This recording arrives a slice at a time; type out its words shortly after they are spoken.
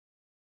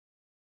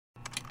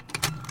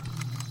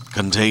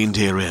Contained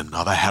herein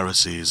are the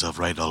heresies of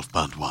Radolf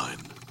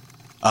Burntwine,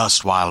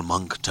 erstwhile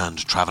monk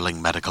turned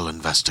traveling medical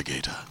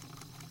investigator.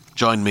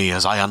 Join me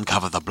as I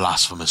uncover the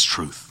blasphemous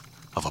truth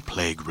of a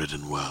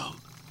plague-ridden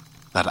world,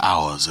 that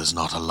ours is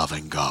not a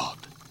loving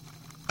God,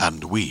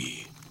 and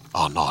we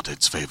are not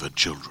its favored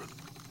children.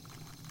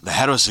 The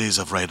heresies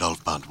of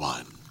Radolf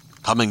Burntwine,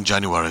 coming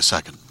January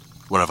 2nd,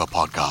 wherever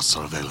podcasts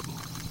are available.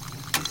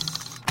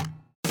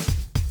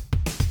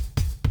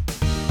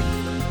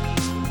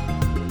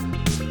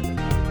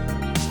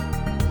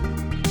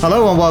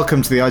 Hello and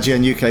welcome to the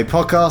IGN UK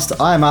podcast.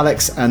 I'm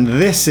Alex, and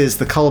this is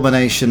the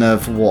culmination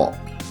of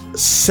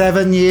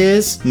 6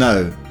 years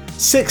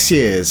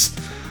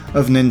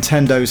of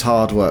Nintendo's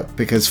hard work,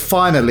 because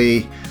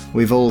finally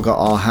we've all got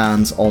our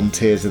hands on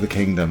Tears of the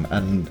Kingdom,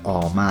 and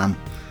oh man,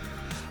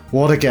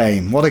 what a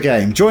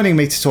game. Joining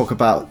me to talk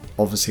about,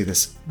 obviously,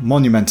 this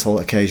monumental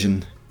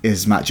occasion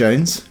is Matt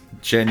Jones.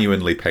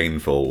 Genuinely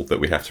painful that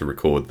we have to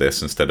record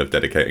this instead of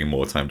dedicating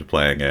more time to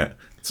playing it.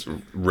 It's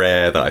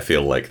rare that I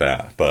feel like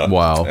that, but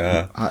wow,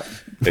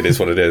 it is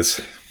what it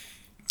is.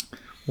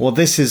 Well,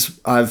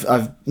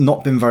 I've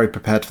not been very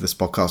prepared for this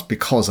podcast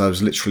because I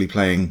was literally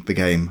playing the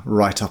game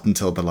right up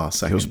until the last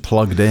second. It was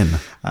plugged in.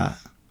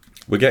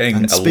 We're getting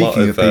and a lot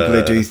speaking of people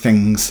who do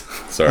things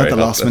at the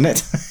last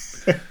minute,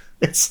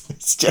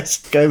 it's Jess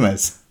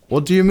Gomez.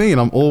 What do you mean?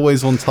 I'm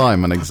always on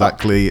time and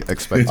exactly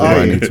expected where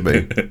I need to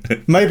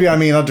be. Maybe I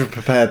mean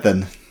underprepared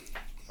then.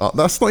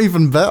 That's not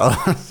even better.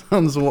 That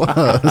sounds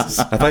worse.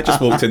 Have I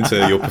just walked into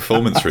your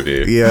performance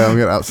review? Yeah, I'm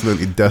getting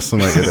absolutely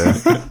decimated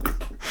here.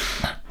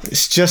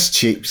 It's just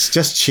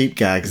cheap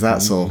gags,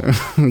 that's all.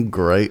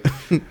 Great.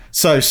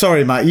 So,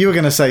 sorry, Matt, you were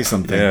going to say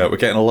something. Yeah, we're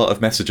getting a lot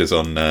of messages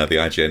on the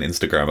IGN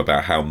Instagram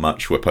about how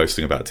much we're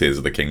posting about Tears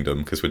of the Kingdom,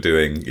 because we're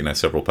doing,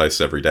 several posts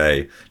every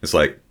day. It's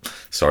like,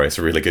 sorry, it's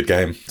a really good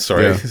game.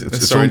 Sorry, yeah,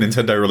 sorry,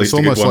 Nintendo released a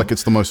good one. It's almost like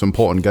it's the most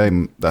important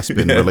game that's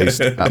been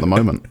released at the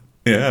moment.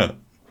 Yeah.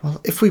 Well,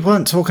 if we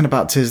weren't talking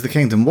about Tears of the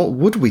Kingdom, what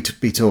would we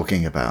be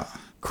talking about?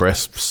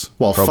 Crisps.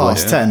 Well, probably.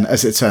 Fast 10,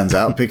 as it turns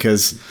out,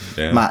 because,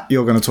 Matt,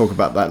 you're going to talk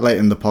about that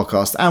later in the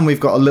podcast, and we've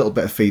got a little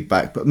bit of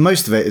feedback, but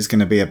most of it is going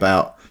to be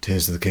about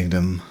Tears of the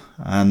Kingdom.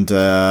 And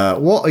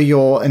what are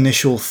your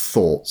initial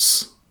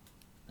thoughts?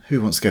 Who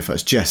wants to go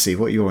first? Jesse,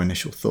 what are your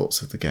initial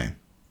thoughts of the game?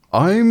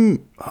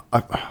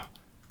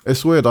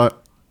 It's weird. I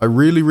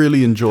really,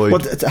 really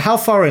enjoyed... How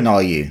far in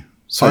are you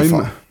so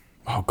far?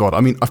 Oh, God. I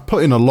mean, I've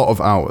put in a lot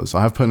of hours.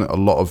 I have put in a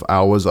lot of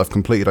hours. I've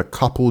completed a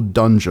couple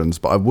dungeons,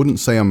 but I wouldn't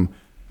say I'm...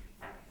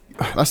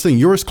 That's the thing.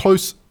 You're as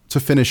close to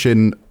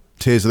finishing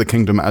Tears of the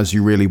Kingdom as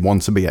you really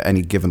want to be at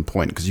any given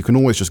point, because you can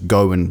always just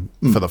go in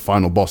for the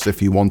final boss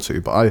if you want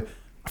to. But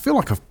I feel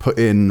like I've put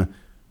in,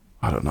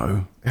 I don't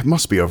know, it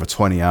must be over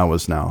 20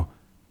 hours now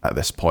at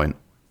this point.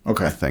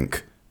 Okay. I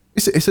think.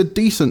 It's a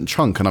decent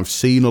chunk, and I've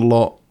seen a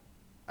lot.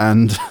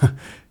 And...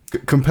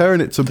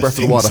 comparing it to Breath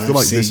of the Wild, I feel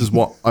like this is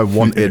what I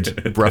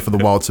wanted Breath of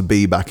the Wild to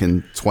be back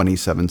in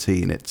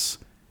 2017. It's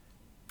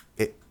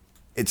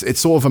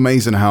sort of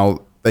amazing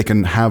how they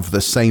can have the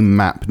same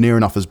map near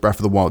enough as Breath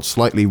of the Wild,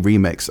 slightly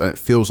remixed, and it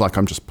feels like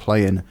I'm just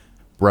playing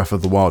Breath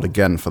of the Wild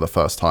again for the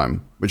first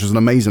time, which was an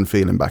amazing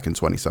feeling back in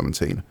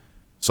 2017.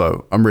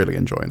 So I'm really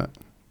enjoying it.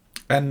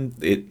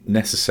 And it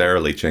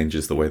necessarily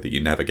changes the way that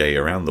you navigate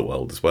around the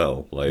world as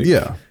well.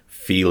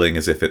 Feeling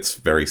as if it's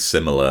very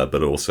similar,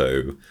 but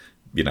also...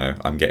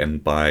 I'm getting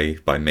by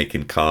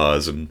making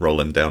cars and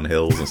rolling down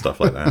hills and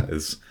stuff like that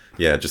is,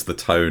 just the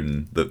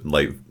tone that,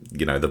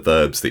 the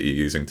verbs that you're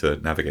using to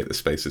navigate the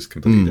space is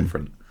completely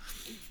different.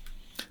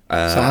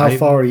 So how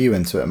far are you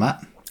into it,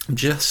 Matt?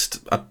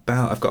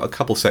 I've got a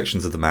couple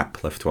sections of the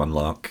map left to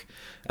unlock.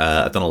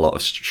 I've done a lot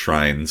of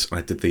shrines. I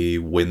did the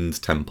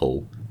Wind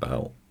Temple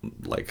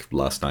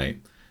last night,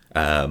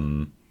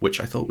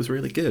 which I thought was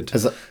really good.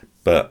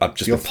 But I've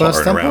just your been pottering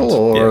first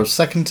temple around. Or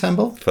second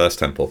temple? First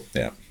temple,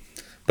 yeah.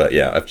 But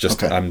yeah,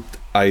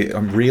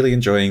 I'm really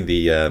enjoying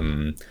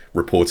the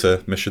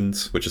reporter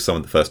missions, which are some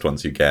of the first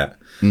ones you get.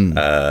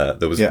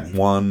 There was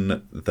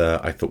one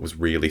that I thought was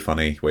really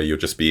funny, where you're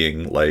just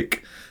being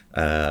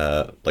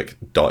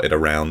dotted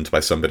around by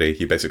somebody.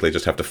 You basically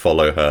just have to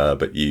follow her,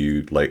 but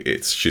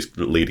she's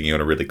leading you on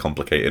a really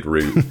complicated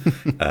route.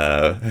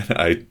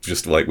 I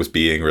just was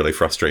being really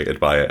frustrated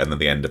by it, and then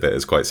the end of it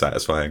is quite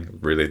satisfying.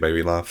 Really made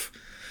me laugh.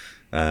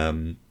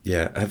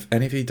 Have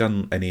any of you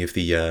done any of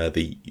the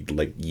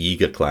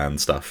Yiga clan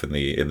stuff in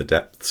the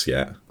depths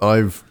yet?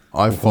 I've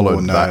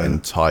followed that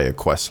entire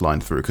quest line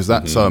through, because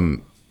that's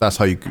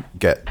how you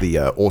get the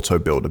auto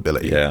build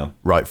ability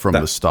right from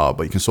the start.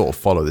 But you can sort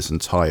of follow this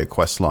entire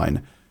quest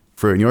line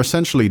through, and you're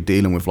essentially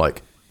dealing with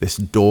this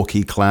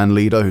dorky clan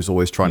leader who's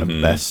always trying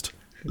to best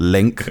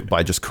Link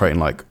by just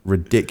creating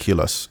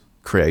ridiculous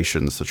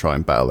creations to try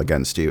and battle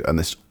against you, and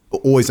this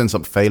always ends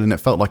up failing. It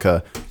felt like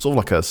a sort of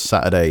like a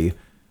Saturday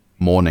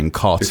morning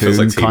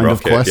cartoon kind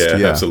of quest.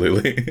 Yeah,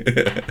 absolutely.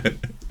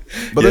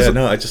 But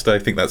I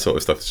think that sort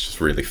of stuff is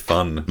just really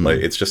fun.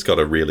 It's just got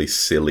a really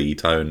silly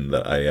tone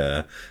that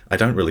I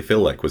don't really feel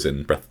like was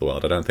in Breath of the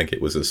Wild. I don't think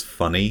it was as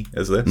funny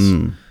as this.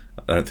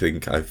 I don't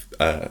think I've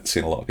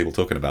seen a lot of people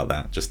talking about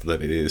that, just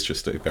that it is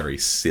just a very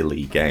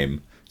silly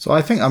game. So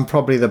I think I'm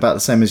probably about the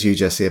same as you,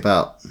 Jesse,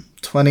 about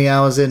 20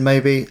 hours in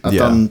maybe. I've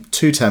done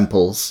 2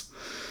 temples.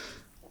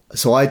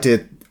 So I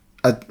don't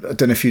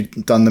know if you've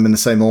done them in the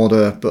same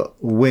order, but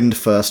wind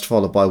first,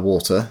 followed by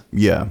water.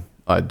 Yeah,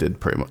 I did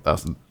pretty much.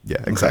 That's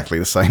exactly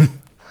the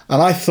same.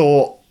 And I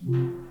thought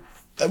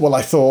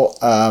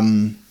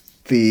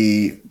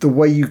the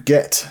way you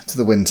get to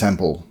the wind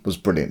temple was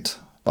brilliant.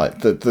 Like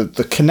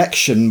the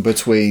connection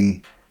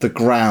between the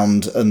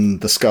ground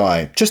and the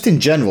sky, just in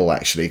general,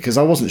 actually, because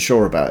I wasn't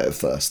sure about it at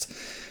first.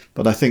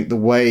 But I think the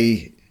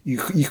way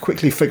you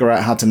quickly figure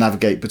out how to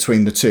navigate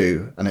between the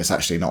two, and it's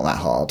actually not that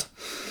hard.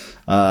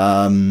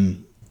 I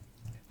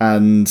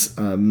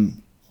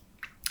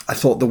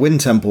thought the Wind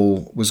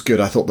Temple was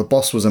good. I thought the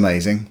boss was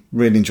amazing.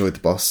 Really enjoyed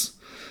the boss.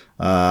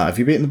 Have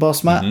you beaten the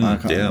boss, Matt?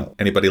 Yeah.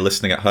 Anybody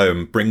listening at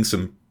home, bring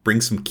some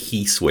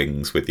key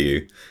swings with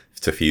you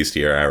to fuse to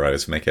your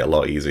arrows, make it a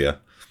lot easier.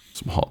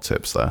 Some hot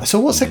tips there.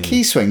 So what's a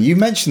key swing? You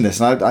mentioned this,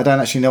 and I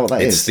don't actually know what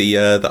that is. It's the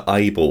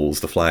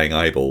eyeballs, the flying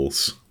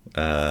eyeballs.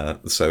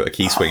 So a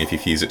key swing, if you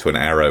fuse it to an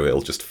arrow,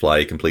 it'll just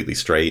fly completely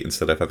straight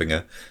instead of having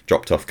a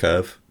dropped off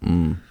curve.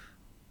 There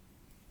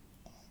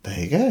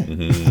you go.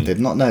 I did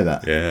not know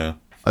that. Yeah.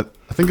 I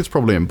think it's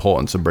probably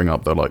important to bring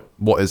up, though, like,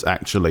 what is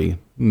actually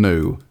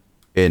new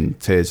in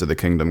Tears of the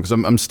Kingdom, because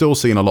I'm still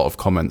seeing a lot of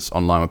comments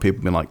online where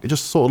people being like, it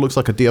just sort of looks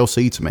like a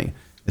DLC to me.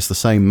 It's the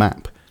same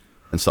map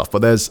and stuff,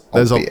 but there's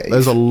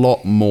a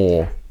lot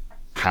more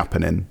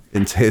happening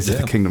in Tears of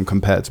the Kingdom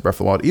compared to Breath of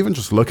the Wild. Even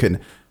just looking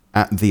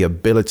at the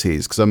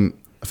abilities, because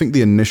I think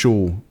the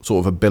initial sort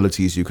of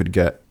abilities you could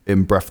get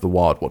in Breath of the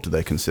Wild, what do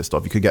they consist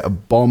of? You could get a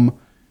bomb,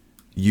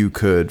 you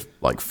could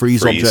like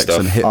freeze objects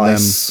stuff. And hit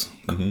ice.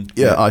 Them.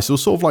 Yeah, ice. It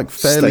was sort of like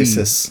fairly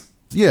stasis.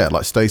 Yeah,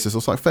 like stasis.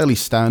 It's like fairly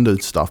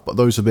standard stuff, but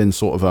those have been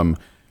sort of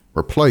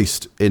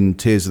replaced in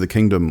Tears of the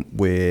Kingdom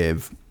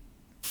with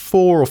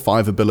 4 or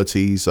 5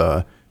 abilities.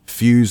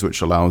 Fuse,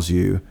 which allows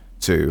you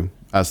to,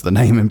 as the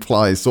name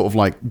implies, sort of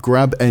like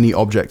grab any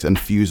object and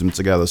fuse them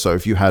together. So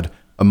if you had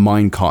a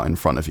minecart in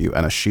front of you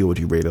and a shield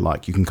you really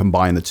like, you can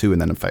combine the two and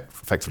then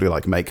effectively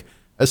like make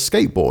a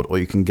skateboard, or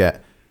you can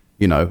get,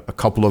 you know, a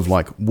couple of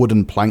like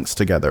wooden planks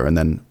together and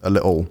then a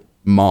little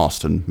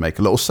mast and make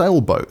a little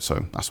sailboat.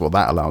 So that's what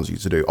that allows you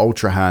to do.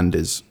 Ultra Hand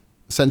is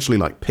essentially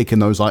like picking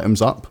those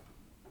items up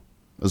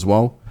as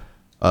well.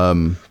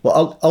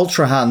 Well,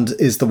 Ultra Hand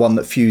is the one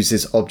that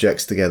fuses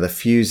objects together.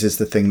 Fuse is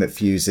the thing that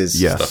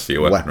fuses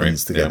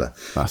weapons together.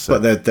 Yeah, that's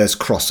but there's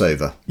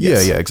crossover.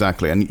 Yes. Yeah,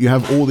 exactly. And you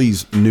have all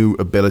these new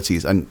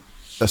abilities, and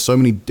there's so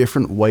many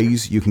different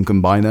ways you can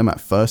combine them.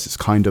 At first, it's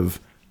kind of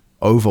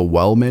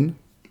overwhelming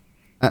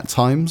at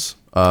times.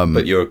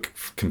 But you're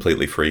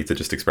completely free to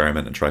just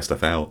experiment and try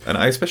stuff out. And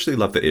I especially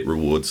love that it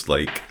rewards,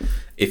 like,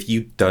 if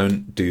you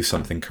don't do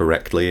something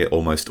correctly, it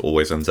almost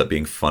always ends up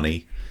being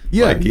funny.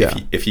 Yeah, like,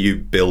 if you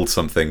build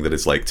something that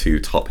is like too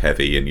top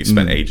heavy and you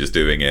spend ages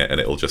doing it and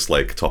it'll just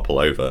like topple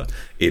over,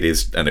 it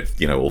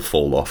will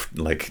fall off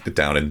like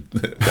down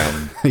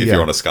if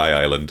you're on a sky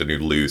island and you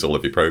lose all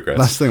of your progress.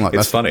 That's the thing, like,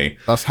 it's funny.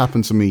 That's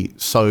happened to me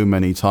so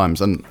many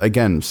times, and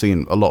again,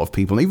 seeing a lot of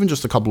people, even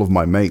just a couple of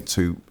my mates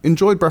who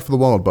enjoyed Breath of the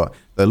Wild, but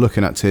they're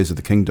looking at Tears of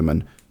the Kingdom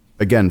and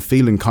again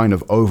feeling kind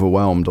of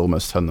overwhelmed,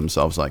 almost telling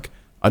themselves like,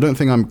 I don't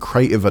think I'm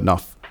creative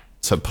enough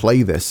to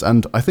play this.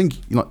 And I think,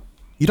 you know,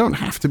 you don't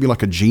have to be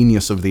like a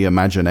genius of the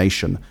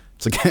imagination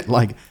to get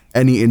like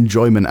any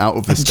enjoyment out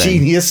of this game.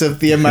 Genius of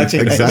the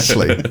imagination.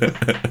 Exactly.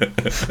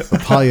 A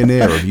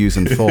pioneer of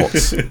using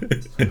thoughts.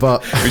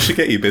 But we should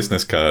get you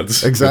business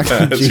cards.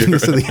 Exactly.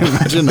 Genius of the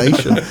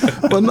imagination.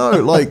 But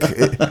no, like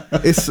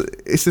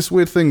it's this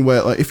weird thing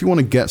where like if you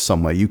want to get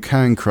somewhere, you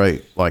can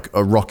create like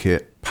a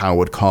rocket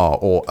powered car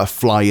or a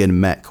fly-in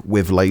mech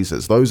with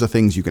lasers. Those are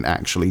things you can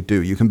actually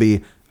do. You can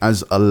be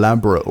as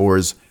elaborate or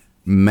as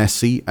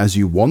messy as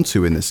you want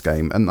to in this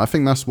game, and I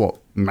think that's what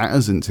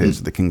matters in Tears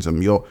of the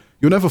Kingdom. You're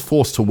never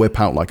forced to whip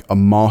out like a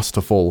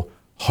masterful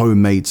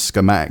homemade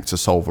schematic to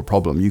solve a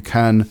problem. You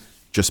can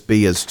just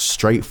be as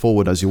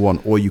straightforward as you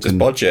want, or you can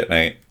budget,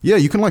 mate. Yeah,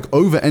 you can like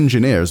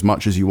over-engineer as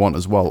much as you want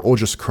as well, or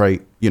just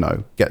create, you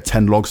know, get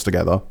 10 logs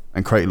together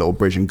and create a little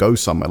bridge and go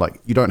somewhere. Like,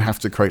 you don't have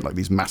to create like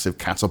these massive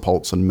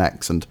catapults and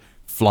mechs and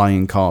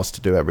flying cars to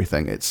do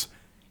everything. It's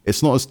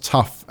not as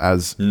tough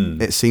as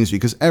it seems to be,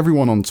 because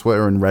everyone on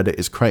Twitter and Reddit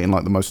is creating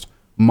like the most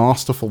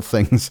masterful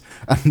things,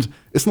 and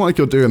it's not like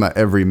you're doing that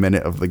every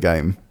minute of the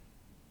game.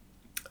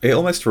 It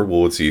almost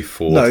rewards you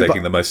for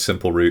taking the most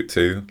simple route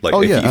too. Like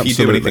if you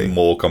do anything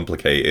more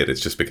complicated,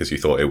 it's just because you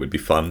thought it would be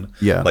fun.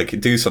 Yeah.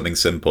 Like do something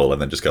simple and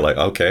then just go like,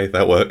 okay,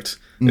 that worked.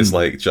 It's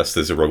like just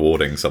as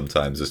rewarding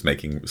sometimes as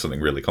making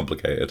something really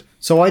complicated.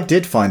 So I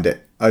did find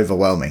it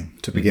overwhelming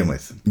to begin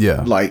with.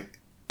 Yeah. Like,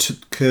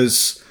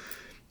 because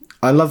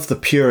I love the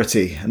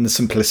purity and the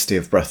simplicity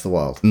of Breath of the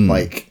Wild.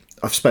 Like,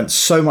 I've spent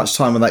so much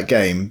time on that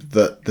game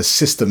that the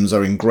systems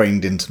are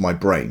ingrained into my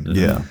brain.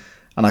 Yeah.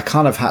 And I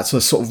kind of had to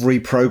sort of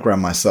reprogram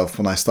myself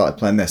when I started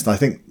playing this. And I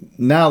think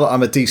now that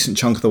I'm a decent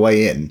chunk of the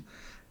way in,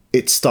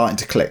 it's starting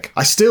to click.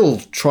 I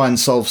still try and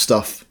solve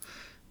stuff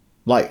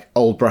like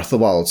old Breath of the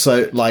Wild.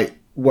 So like,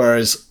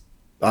 whereas,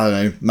 I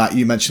don't know, Matt,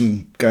 you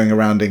mentioned going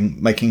around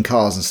and making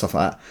cars and stuff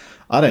like that.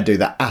 I don't do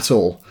that at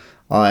all.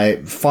 I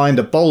find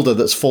a boulder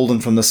that's fallen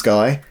from the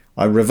sky,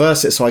 I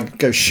reverse it so I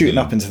go shooting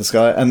up into the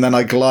sky, and then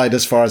I glide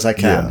as far as I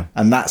can,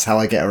 and that's how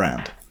I get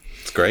around.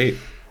 It's great.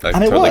 And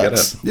totally it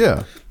works. Get it.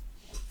 Yeah.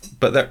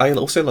 But I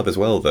also love as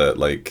well that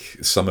like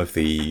some of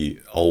the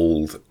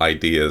old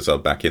ideas are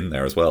back in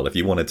there as well. If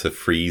you wanted to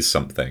freeze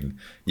something,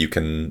 you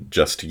can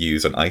just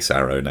use an ice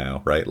arrow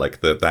now, right?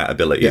 Like that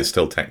ability is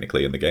still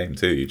technically in the game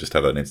too. You just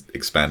have an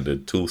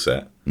expanded tool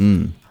set.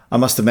 I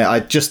must admit, I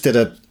just did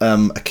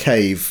a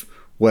cave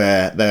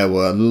where there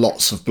were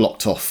lots of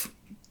blocked off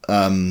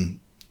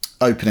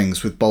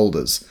openings with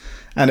boulders,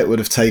 and it would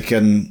have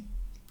taken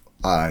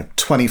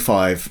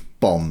 25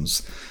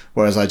 bombs,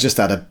 whereas I just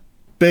had a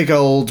big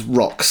old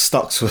rock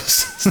stuck to a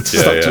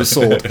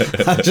sword.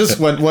 I just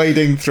went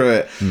wading through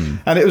it,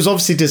 and it was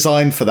obviously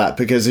designed for that,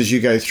 because as you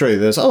go through,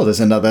 there's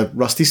another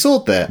rusty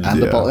sword there,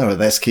 and the boulder.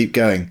 Let's keep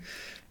going.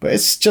 But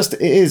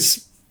it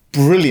is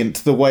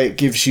brilliant the way it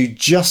gives you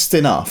just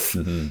enough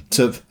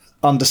to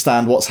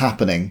understand what's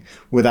happening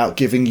without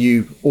giving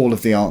you all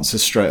of the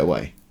answers straight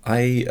away.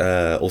 I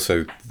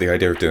also, the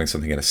idea of doing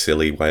something in a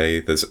silly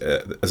way, there's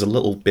a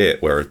little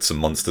bit where some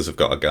monsters have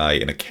got a guy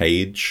in a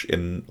cage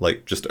in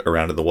like just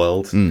around in the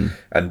world,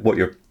 and what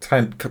you're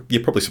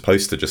probably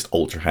supposed to just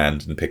ultra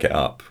hand and pick it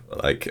up,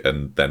 like,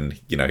 and then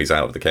he's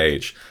out of the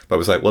cage. But I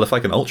was like, well, if I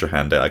can ultra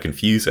hand it, I can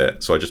fuse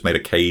it, so I just made a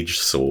cage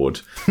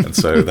sword, and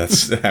so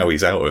that's how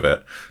he's out of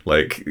it.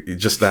 Like,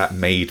 just that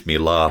made me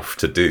laugh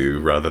to do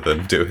rather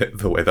than do it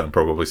the way that I'm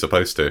probably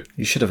supposed to.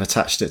 You should have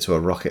attached it to a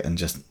rocket and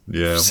just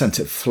sent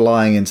it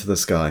flying into the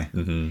sky.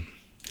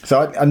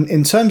 So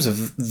in terms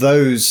of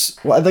those,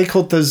 what are they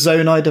called? The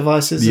Zonai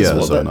devices?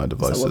 Zonai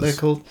devices. Is that what they're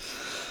called?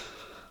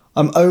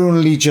 I'm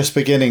only just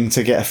beginning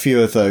to get a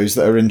few of those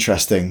that are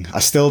interesting. I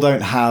still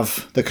don't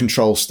have the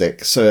control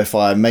stick, so if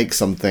I make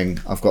something,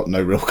 I've got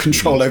no real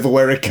control over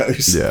where it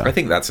goes. Yeah. I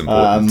think that's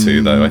important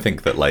too, though. I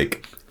think that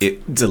like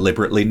it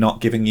deliberately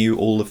not giving you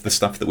all of the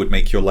stuff that would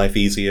make your life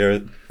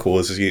easier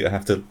causes you to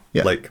have to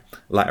like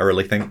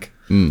laterally think.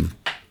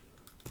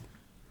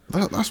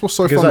 That's what's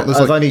so because fun.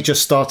 I've only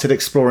just started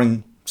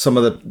exploring some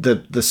of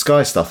the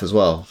sky stuff as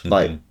well.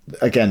 Like,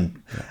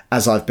 again,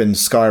 as I've been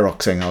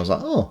skyrocketing, I was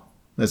like, oh,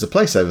 there's a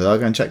place over there, I'll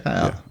go and check that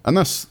out. And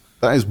that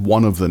is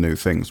one of the new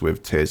things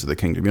with Tears of the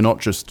Kingdom. You're not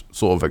just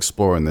sort of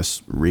exploring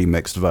this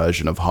remixed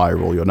version of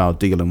Hyrule, you're now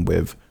dealing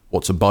with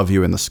what's above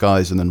you in the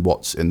skies and then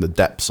what's in the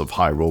depths of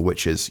Hyrule,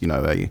 which is,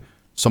 a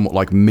somewhat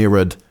like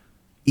mirrored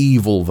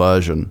evil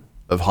version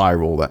of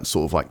Hyrule that's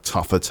sort of like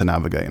tougher to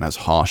navigate and has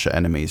harsher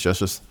enemies.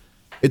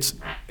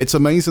 It's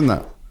amazing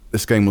that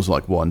this game was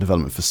like in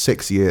development for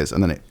 6 years,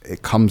 and then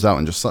it comes out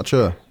in just such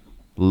a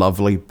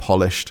lovely,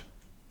 polished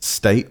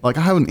state. Like,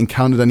 I haven't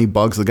encountered any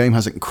bugs. The game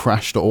hasn't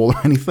crashed at all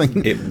or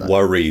anything. It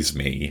worries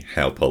me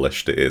how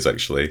polished it is,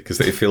 actually,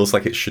 because it feels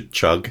like it should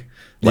chug.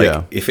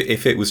 Like, if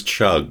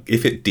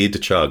it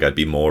did chug, I'd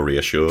be more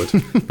reassured.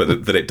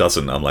 But that it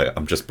doesn't,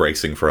 I'm just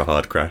bracing for a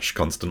hard crash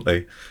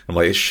constantly. I'm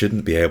like, it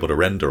shouldn't be able to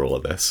render all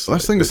of this. The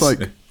thing is,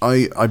 like,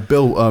 I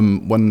built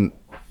when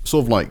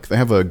sort of like they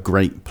have a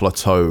great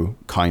plateau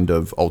kind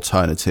of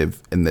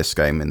alternative in this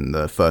game in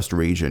the first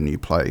region you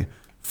play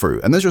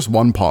through, and there's just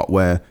one part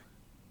where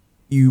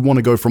you want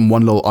to go from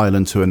one little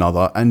island to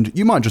another, and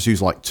you might just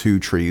use like 2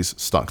 trees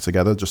stuck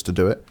together just to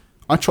do it.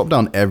 I chopped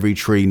down every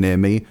tree near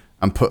me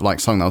and put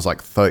like something that was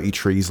like 30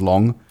 trees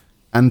long,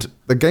 and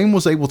the game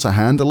was able to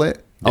handle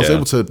it. I was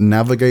able to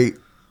navigate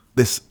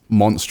this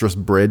monstrous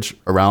bridge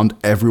around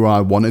everywhere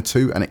I wanted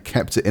to, and it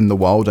kept it in the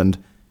world.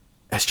 And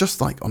it's just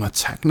like on a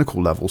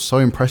technical level so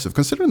impressive,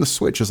 considering the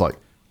Switch is like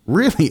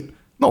really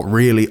not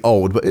really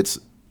old, but it's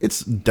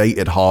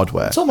dated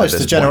hardware. It's almost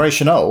a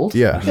generation old.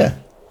 Yeah.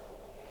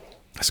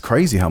 It's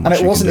crazy how much.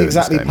 And it wasn't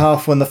exactly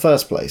powerful in the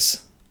first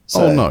place.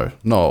 So. Oh no,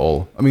 not at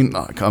all. I mean,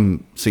 like,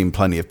 I'm seeing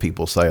plenty of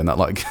people saying that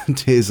like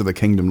Tears of the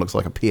Kingdom looks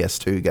like a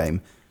PS2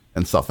 game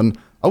and stuff, and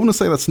I wouldn't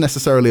say that's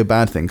necessarily a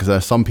bad thing, because there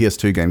are some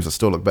PS2 games that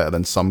still look better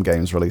than some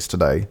games released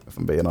today, if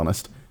I'm being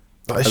honest.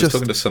 I was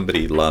talking to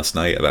somebody last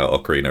night about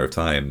Ocarina of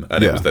Time,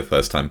 and it was their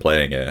first time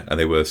playing it, and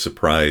they were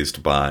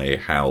surprised by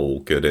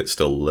how good it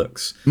still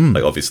looks.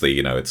 Like, obviously,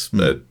 it's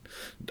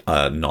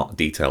not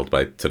detailed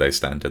by today's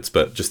standards,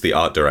 but just the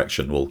art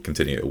direction will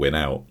continue to win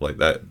out. Like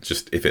that,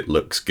 just if it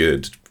looks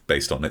good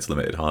based on its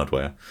limited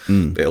hardware,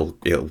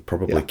 it'll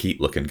probably keep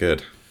looking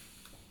good.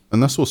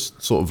 And that's what's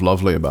sort of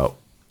lovely about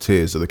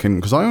Tears of the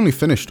Kingdom, because I only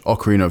finished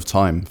Ocarina of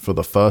Time for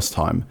the first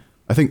time,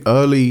 I think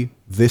early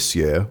this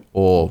year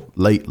or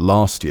late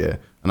last year,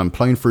 and I'm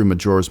playing through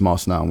Majora's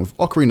Mask now. And with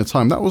Ocarina of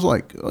Time, that was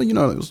like, it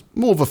was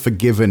more of a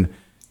forgiving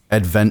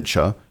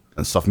adventure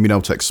and stuff. And being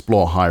able to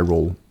explore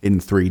Hyrule in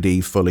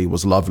 3D fully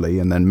was lovely.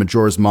 And then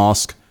Majora's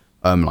Mask,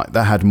 like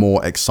that had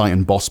more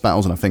exciting boss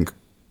battles, and I think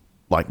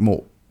like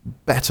more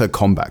better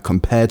combat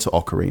compared to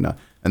Ocarina.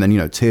 And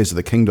then, Tears of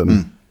the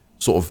Kingdom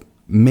sort of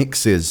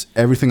mixes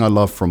everything I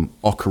love from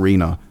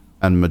Ocarina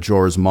and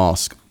Majora's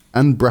Mask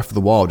and Breath of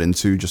the Wild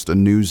into just a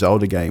new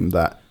Zelda game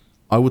that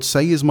I would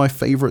say is my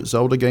favorite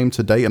Zelda game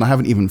to date, and I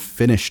haven't even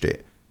finished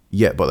it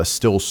yet, but there's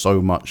still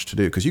so much to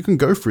do, because you can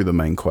go through the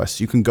main quests,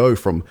 you can go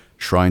from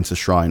shrine to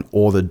shrine,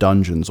 or the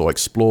dungeons, or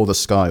explore the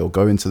sky, or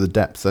go into the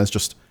depths.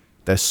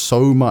 There's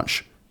so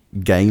much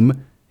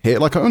game here.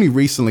 Like, I only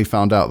recently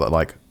found out that,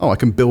 like, I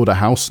can build a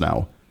house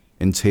now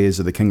in Tears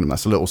of the Kingdom.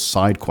 That's a little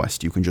side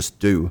quest you can just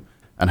do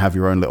and have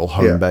your own little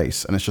home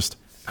base, and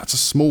that's a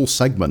small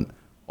segment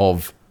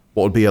of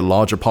what would be a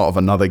larger part of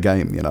another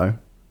game, you know?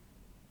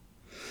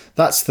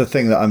 That's the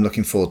thing that I'm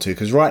looking forward to,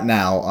 because right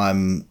now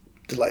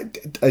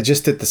I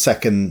just did the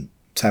second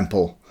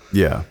temple.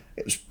 Yeah.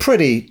 It was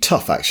pretty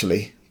tough,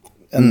 actually.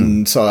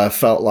 And so I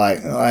felt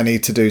like I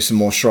need to do some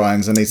more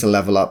shrines. I need to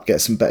level up,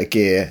 get some better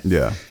gear.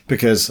 Yeah.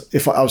 Because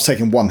if I was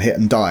taking one hit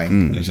and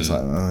dying, it was just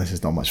like, this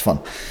is not much fun.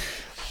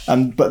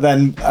 But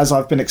then as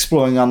I've been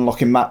exploring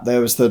Unlocking Map,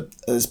 there's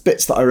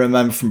bits that I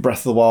remember from Breath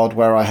of the Wild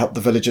where I helped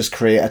the villagers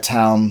create a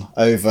town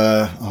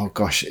over,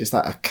 is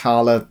that a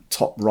Kala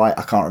top right?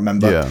 I can't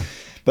remember. Yeah.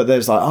 But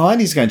there's like, I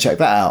need to go and check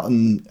that out.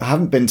 And I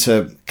haven't been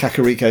to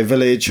Kakariko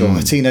Village or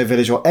Hateno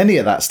Village or any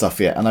of that stuff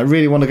yet. And I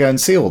really want to go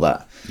and see all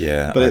that.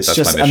 Yeah. But it's that's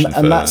just, my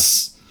mission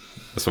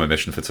that's my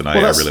mission for tonight.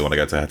 I really want to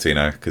go to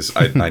Hateno because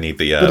I need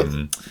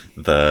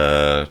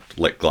the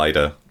like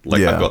glider.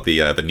 Like I've got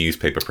the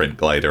newspaper print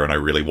glider and I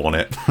really want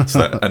it. So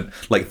that, and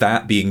like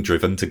that being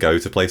driven to go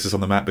to places on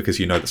the map because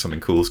you know that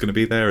something cool is going to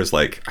be there is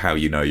like how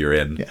you know you're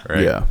in. Yeah.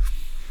 Right? Yeah.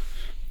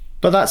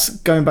 But that's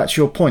going back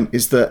to your point,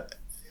 is that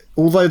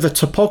although the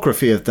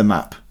topography of the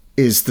map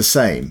is the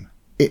same,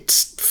 it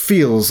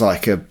feels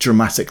like a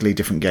dramatically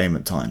different game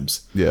at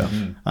times. Yeah.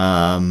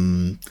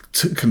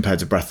 Compared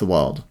to Breath of the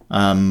Wild.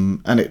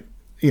 And it,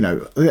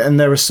 and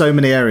there are so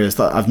many areas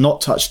that I've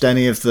not touched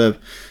any of the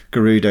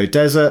Gerudo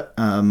Desert.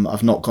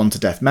 I've not gone to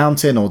Death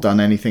Mountain or done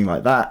anything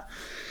like that.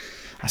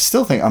 I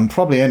still think I'm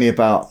probably only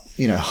about,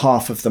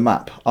 half of the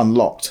map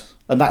unlocked.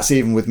 And that's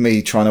even with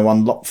me trying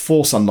to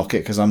force unlock it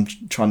because I'm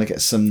trying to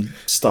get some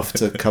stuff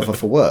to cover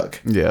for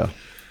work. Yeah.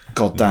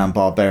 Goddamn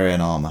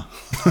barbarian armor.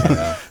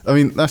 I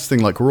mean, that's the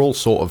thing, like, we're all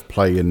sort of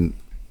playing,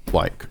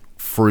 like,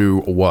 through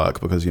work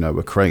because,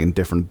 we're creating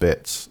different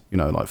bits,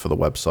 like for the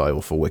website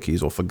or for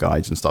wikis or for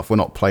guides and stuff. We're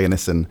not playing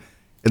this in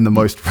the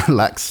most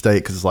relaxed state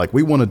because it's like,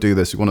 we want to do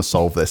this, we want to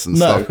solve this and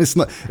stuff.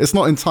 It's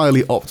not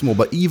entirely optimal,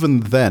 but even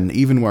then,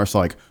 even where it's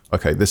like,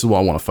 okay, this is what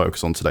I want to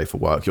focus on today for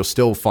work, I'm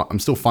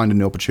still finding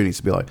the opportunity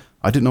to be like,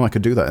 I didn't know I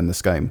could do that in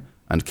this game,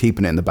 and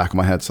keeping it in the back of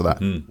my head so that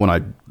when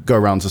I go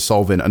around to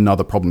solving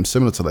another problem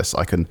similar to this,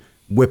 I can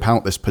whip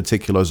out this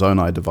particular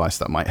Zonai device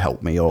that might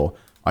help me, or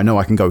I know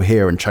I can go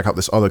here and check out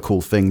this other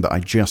cool thing that I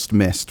just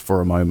missed for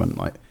a moment.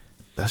 Like,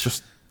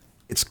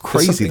 it's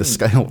crazy the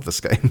scale of this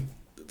game.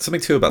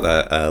 Something too about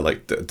that,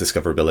 like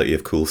discoverability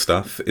of cool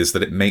stuff, is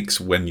that it makes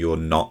when you're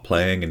not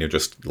playing and you're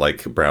just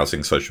like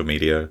browsing social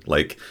media,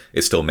 like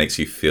it still makes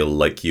you feel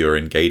like you're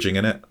engaging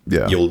in it.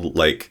 Yeah. You'll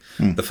like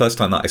the first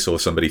time that I saw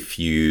somebody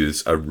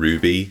fuse a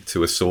ruby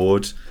to a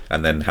sword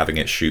and then having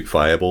it shoot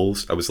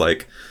fireballs, I was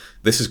like,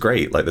 this is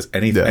great. Like, there's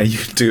anything, you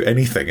can do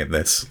anything in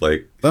this.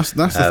 Like, that's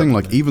the thing.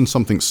 Like, even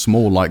something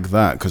small like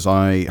that, because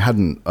I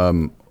hadn't.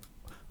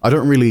 I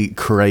don't really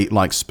create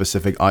like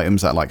specific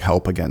items that like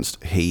help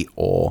against heat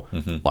or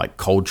like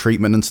cold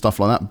treatment and stuff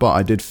like that. But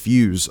I did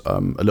fuse a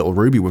little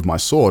ruby with my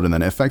sword, and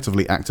then it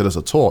effectively acted as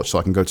a torch, so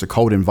I can go to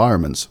cold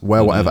environments,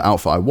 wear whatever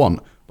outfit I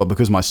want. But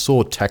because my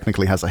sword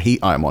technically has a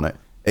heat item on it,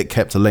 it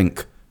kept a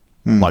link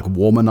like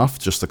warm enough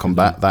just to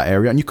combat that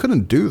area. And you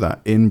couldn't do that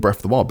in Breath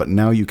of the Wild, but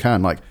now you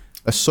can. Like,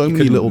 there's so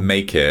many little.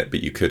 Make it,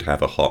 but you could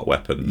have a hot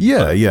weapon.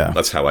 Yeah.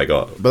 That's how I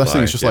got. But that's the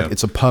thing. It's just like,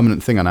 it's a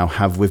permanent thing I now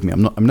have with me.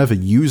 I'm never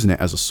using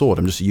it as a sword.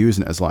 I'm just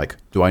using it as like,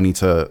 do I need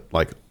to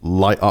like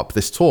light up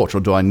this torch,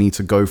 or do I need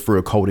to go through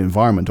a cold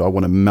environment? Do I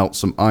want to melt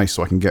some ice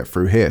so I can get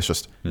through here? It's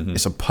just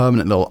it's a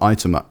permanent little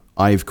item that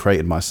I've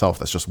created myself.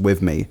 That's just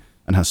with me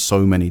and has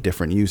so many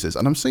different uses.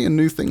 And I'm seeing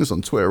new things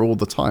on Twitter all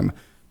the time.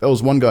 There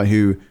was one guy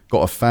who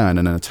got a fan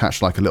and then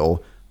attached like a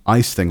little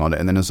ice thing on it,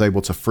 and then is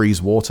able to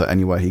freeze water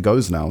anywhere he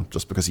goes now,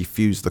 just because he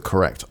fused the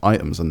correct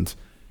items. And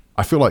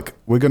I feel like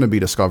we're going to be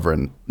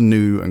discovering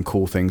new and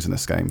cool things in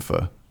this game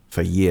for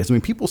years. I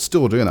mean, people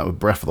still doing that with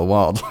Breath of the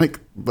Wild. Like,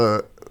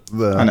 the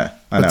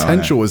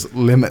potential is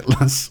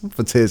limitless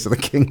for Tears of the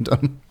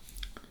Kingdom.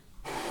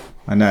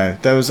 I know.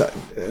 There was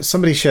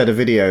somebody shared a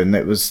video, and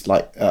it was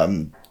like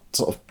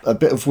sort of a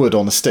bit of wood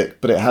on a stick,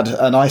 but it had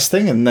an ice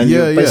thing, and then you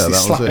basically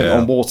slap it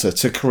on water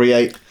to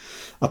create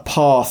a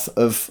path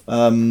of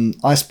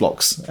ice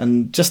blocks.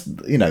 And just,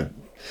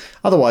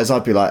 otherwise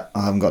I'd be like,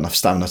 I haven't got enough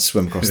stamina to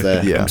swim across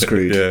there. I'm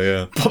screwed.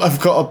 But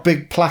I've got a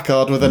big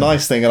placard with an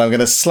ice thing, and I'm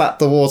going to slap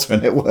the water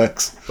and it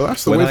works. Well,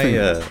 that's the weird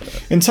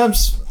thing. In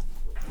terms...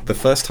 The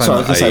first time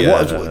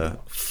I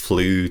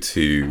flew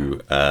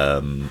to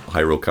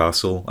Hyrule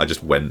Castle, I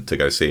just went to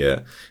go see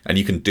it. And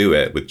you can do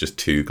it with just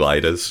 2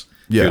 gliders.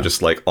 Yeah. You're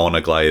just like on a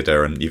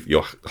glider, and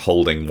you're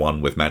holding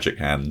one with Magic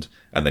Hand,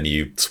 and then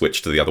you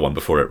switch to the other one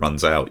before it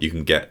runs out. You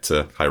can get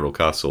to Hyrule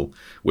Castle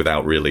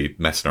without really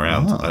messing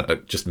around.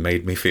 It just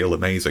made me feel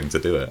amazing to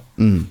do it.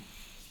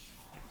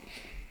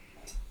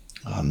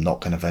 I'm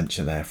not going to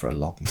venture there for a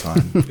long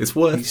time. It's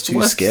worth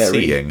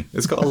scary. seeing.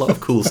 It's got a lot of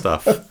cool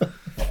stuff.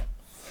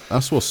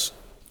 That's what's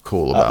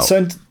cool about.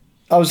 So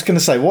I was going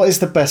to say, what is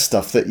the best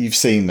stuff that you've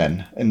seen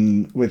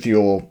then, with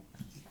your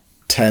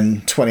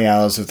 10, 20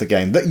 hours of the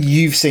game that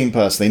you've seen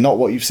personally, not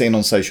what you've seen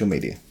on social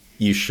media?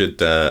 You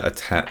should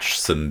attach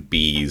some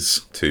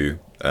bees to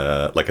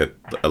like a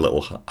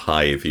little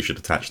hive. You should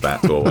attach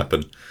that to a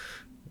weapon.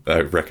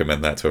 I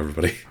recommend that to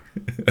everybody.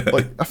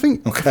 I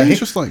think it's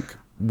just like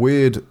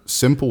weird,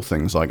 simple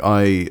things. Like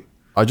I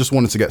just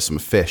wanted to get some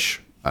fish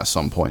at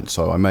some point,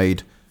 so I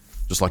made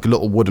just like a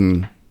little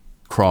wooden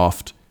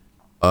craft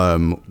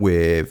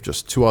with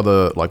just 2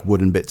 other like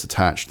wooden bits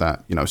attached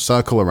that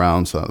circle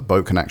around so that the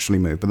boat can actually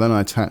move. But then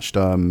I attached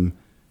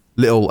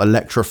little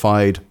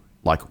electrified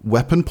like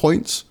weapon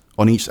points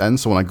on each end,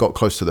 so when I got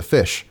close to the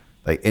fish,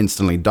 they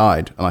instantly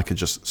died, and I could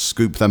just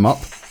scoop them up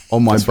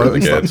on my boat.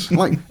 Really and stuff.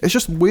 Like it's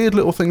just weird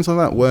little things like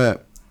that where,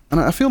 and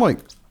I feel like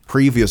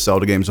previous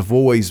Zelda games have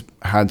always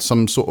had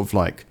some sort of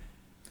like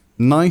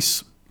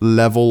nice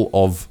level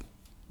of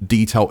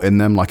detail in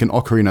them. Like in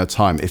Ocarina of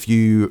Time, if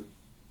you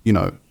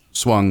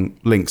swung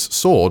Link's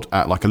sword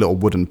at like a little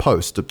wooden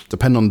post,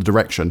 depending on the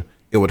direction,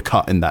 it would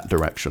cut in that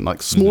direction.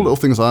 Like small little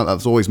things like that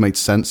that's always made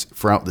sense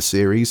throughout the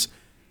series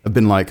have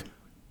been like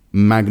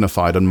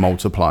magnified and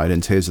multiplied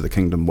in Tears of the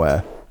Kingdom,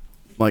 where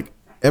like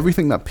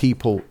everything that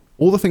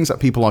all the things that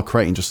people are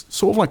creating just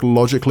sort of like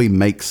logically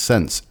make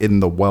sense in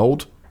the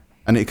world,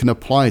 and it can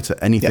apply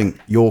to anything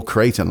you're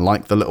creating,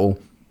 like the little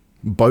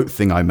boat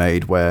thing I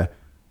made, where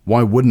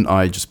why wouldn't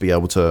I just be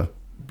able to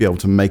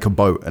make a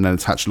boat and then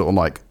attach little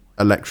like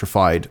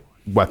electrified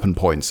weapon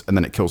points and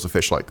then it kills the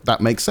fish? Like that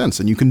makes sense,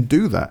 and you can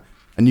do that,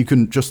 and you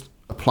can just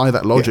apply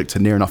that logic to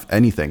near enough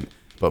anything.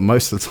 But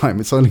most of the time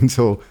it's only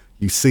until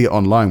you see it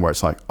online where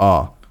it's like,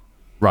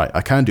 right,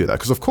 I can do that,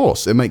 because of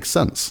course it makes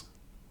sense.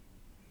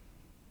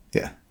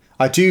 Yeah,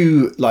 I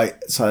do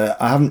so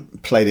I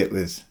haven't played it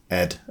with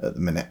Ed at the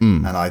minute,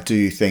 and I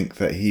do think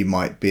that he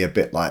might be a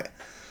bit like,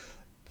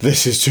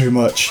 this is too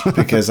much,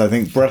 because I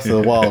think Breath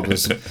of the Wild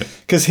was,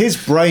 because his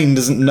brain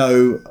doesn't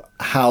know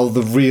how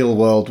the real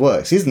world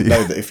works. He doesn't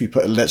know that if you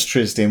put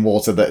electricity in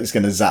water that it's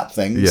going to zap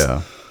things.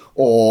 Yeah.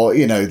 Or,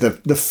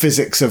 the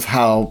physics of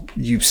how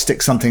you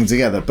stick something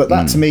together. But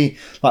that to me,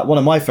 like one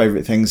of my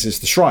favourite things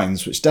is the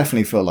shrines, which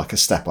definitely feel like a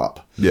step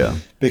up. Yeah.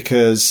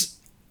 Because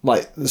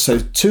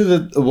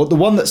the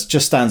one that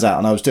just stands out,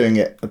 and I was doing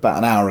it about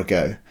an hour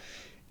ago,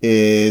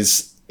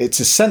 is it's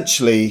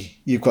essentially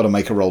you've got to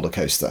make a roller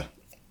coaster.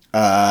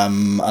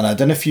 And I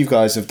don't know if you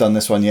guys have done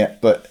this one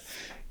yet, but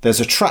there's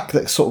a track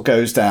that sort of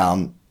goes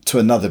down to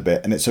another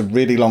bit, and it's a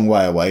really long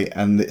way away,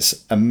 and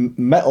it's a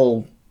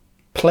metal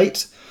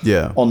plate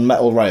on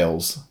metal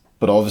rails,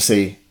 but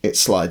obviously it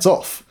slides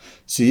off.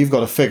 So you've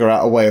got to figure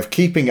out a way of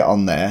keeping it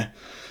on there.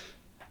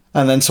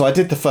 And then, so I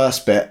did the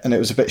first bit, and it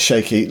was a bit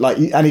shaky,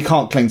 and you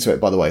can't cling to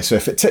it, by the way. So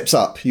if it tips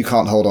up, you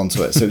can't hold on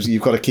to it. So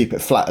you've got to keep it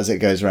flat as it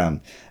goes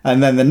around.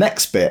 And then the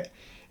next bit,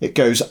 it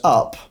goes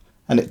up,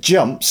 and it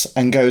jumps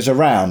and goes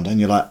around, and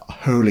you're like,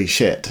 holy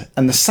shit.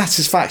 And the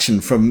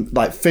satisfaction from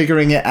like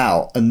figuring it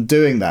out and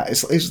doing that,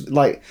 it's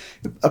like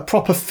a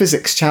proper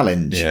physics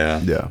challenge.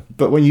 Yeah.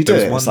 But when you do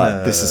it, it's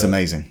like, this is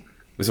amazing.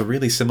 There's a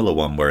really similar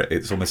one where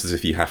it's almost as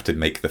if you have to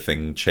make the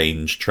thing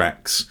change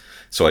tracks.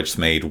 So I just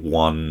made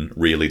one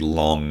really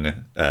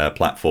long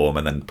platform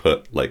and then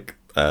put like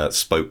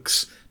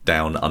spokes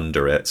down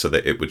under it so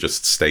that it would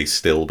just stay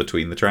still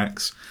between the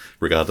tracks,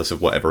 regardless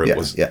of whatever it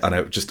was. Yeah. And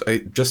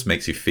it just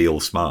makes you feel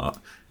smart.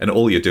 And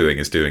all you're doing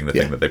is doing the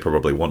thing that they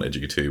probably wanted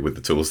you to with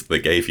the tools that they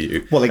gave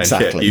you. Well,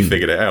 exactly. And you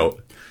figured it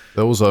out.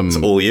 There was it's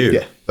all you.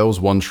 Yeah. There was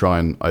one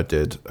shrine I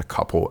did a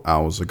couple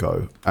hours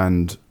ago,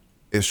 and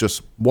it's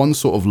just one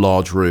sort of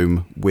large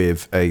room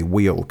with a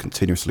wheel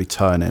continuously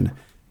turning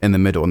in the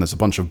middle, and there's a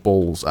bunch of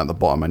balls at the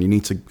bottom, and you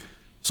need to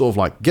sort of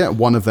like get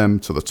one of them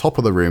to the top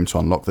of the room to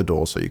unlock the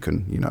door so you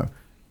can,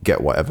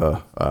 get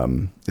whatever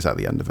is at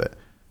the end of it.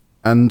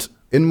 And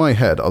in my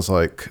head, I was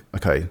like,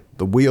 okay,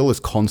 the wheel is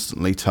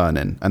constantly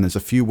turning, and there's a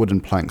few wooden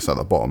planks at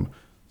the bottom.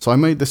 So I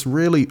made this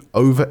really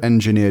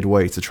over-engineered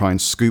way to try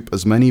and scoop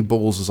as many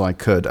balls as I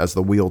could as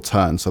the wheel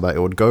turned so that it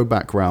would go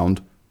back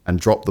round and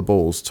drop the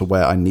balls to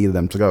where I needed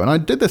them to go. And I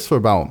did this for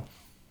about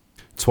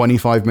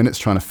 25 minutes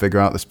trying to figure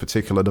out this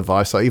particular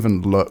device. I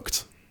even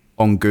looked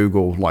on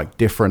Google, like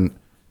different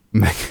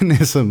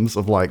mechanisms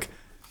of like,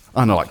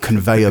 I don't know, like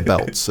conveyor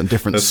belts and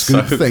different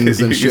scoop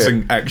things and shit.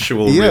 Using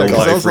actual real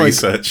life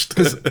research.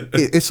 Because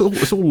it's all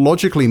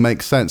logically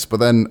makes sense, but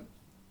then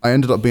I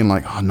ended up being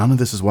like, none of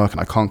this is working.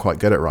 I can't quite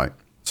get it right.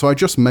 So I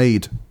just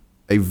made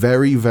a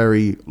very,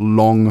 very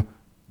long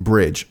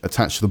bridge,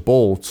 attached the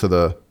ball to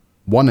the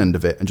one end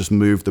of it, and just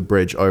moved the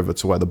bridge over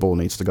to where the ball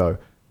needs to go,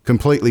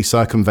 completely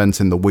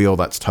circumventing the wheel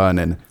that's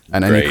turning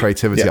and any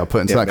creativity I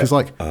put into that. Because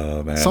like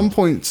some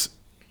points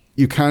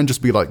you can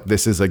just be like,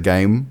 this is a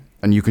game,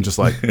 and you can just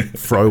like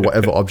throw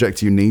whatever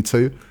object you need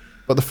to.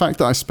 But the fact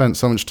that I spent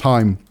so much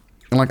time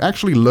and like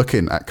actually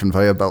looking at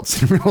conveyor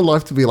belts in real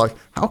life to be like,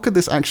 how could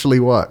this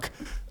actually work?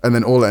 And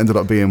then all it ended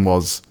up being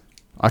was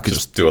I could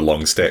just do a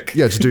long stick.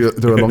 Yeah, just do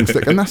a long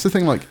stick. And that's the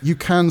thing, like, you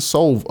can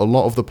solve a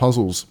lot of the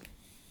puzzles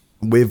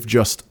with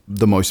just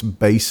the most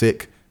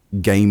basic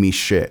gamey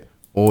shit,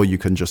 or you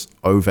can just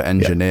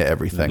over-engineer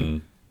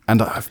everything.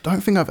 And I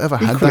don't think I've ever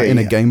had that in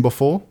a game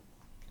before.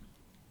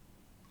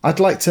 I'd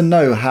like to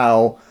know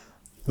how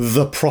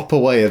the proper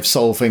way of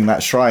solving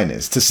that shrine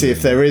is, to see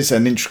if there is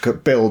an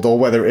intricate build, or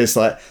whether it is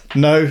like,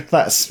 no,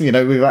 that's,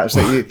 we've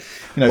actually,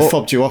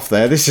 fobbed you off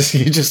there. This is,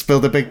 you just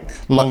build a big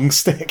long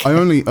stick. I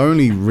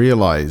only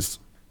realized,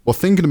 well,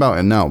 thinking about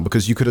it now,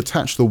 because you could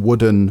attach the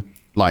wooden,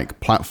 like,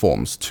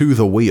 platforms to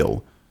the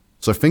wheel.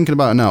 So thinking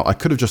about it now, I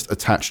could have just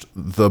attached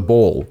the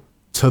ball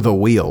to the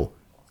wheel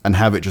and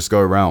have it just go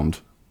around,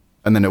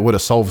 and then it would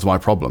have solved my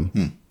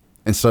problem.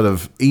 Instead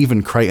of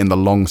even creating the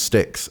long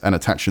sticks and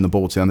attaching the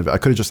ball to the end of it, I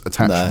could have just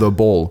attached the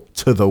ball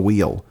to the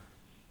wheel.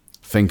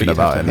 Thinking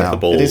about it now.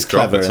 It is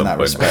clever in that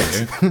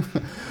respect.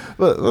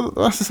 But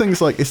that's the thing,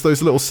 it's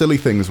those little silly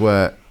things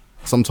where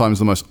sometimes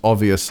the most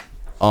obvious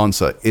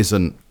answer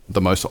isn't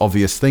the most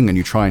obvious thing, and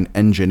you try and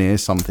engineer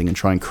something and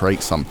try and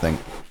create something,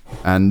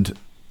 and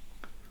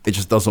it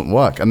just doesn't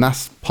work. And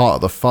that's part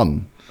of the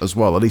fun as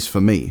well, at least for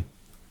me.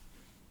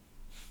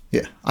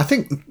 Yeah, I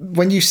think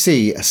when you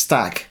see a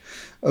stack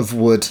of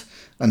wood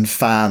and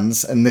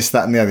fans and this,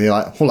 that, and the other, you're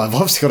like, well, I've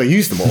obviously got to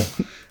use them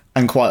all.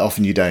 And quite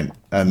often you don't.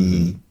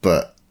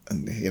 But,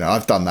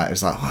 I've done that.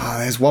 It's like,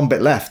 there's one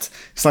bit left.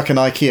 It's like an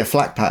IKEA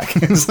flat pack.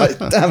 It's like,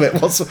 damn it,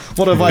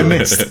 what have I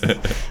missed?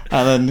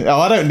 And then,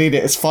 I don't need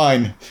it, it's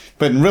fine.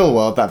 But in real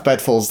world, that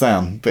bed falls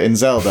down. But in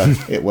Zelda,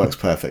 it works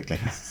perfectly.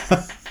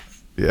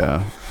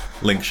 Yeah.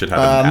 Link should have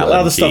an Allen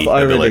other stuff that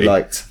I ability. really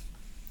liked.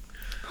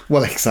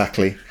 Well,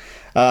 exactly.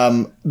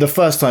 The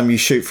first time you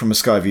shoot from a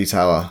Skyview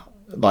tower,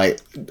 like,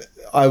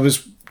 I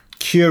was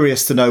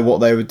curious to know what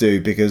they would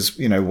do, because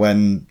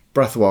when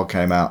Breath of the Wild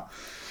came out,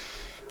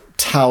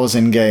 towers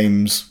in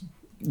games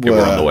were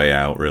on the way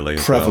out, really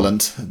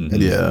prevalent.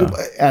 Yeah,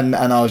 and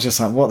I was just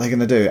like, what are they going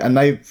to do? And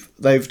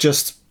they've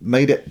just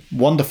made it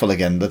wonderful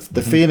again.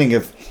 The feeling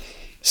of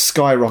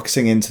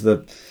skyrocketing into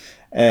the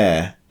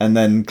air and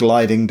then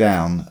gliding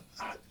down,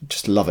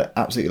 just love it,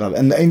 absolutely love it.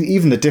 And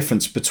even the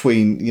difference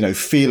between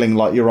feeling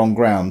like you're on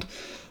ground.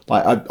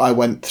 Like I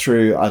went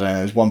through, I don't know,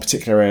 there's one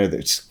particular area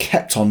that just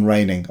kept on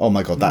raining. Oh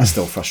my God, that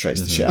still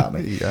frustrates the shit out of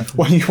me. Yeah.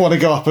 When you want to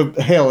go up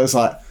a hill, it's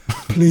like,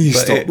 please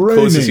but stop it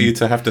raining. causes you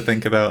to have to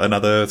think about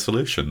another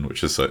solution,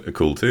 which is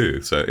cool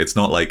too. So it's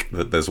not like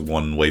that there's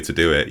one way to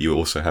do it. You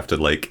also have to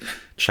like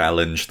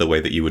challenge the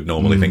way that you would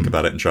normally think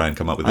about it and try and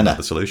come up with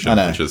another solution,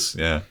 which is,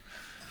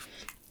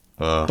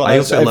 But I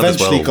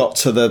eventually got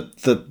to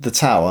the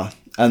tower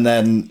and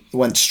then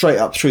went straight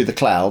up through the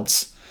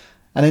clouds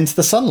and into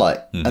the sunlight,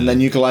 and then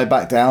you glide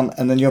back down,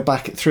 and then you're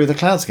back through the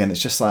clouds again.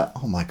 It's just like,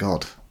 oh my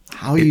God,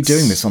 how are you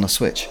doing this on a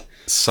Switch?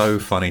 So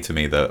funny to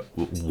me that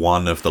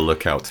one of the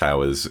lookout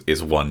towers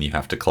is one you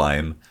have to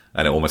climb,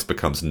 and it almost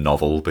becomes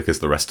novel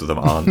because the rest of them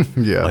aren't.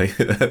 Yeah, like,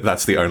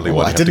 that's the only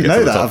one. I didn't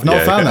know that. I've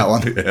not found that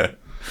one. Yeah.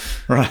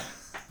 Right.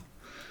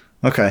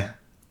 Okay.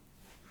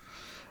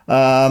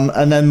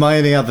 And then my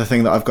only other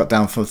thing that I've got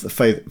down for the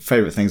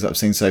favourite things that I've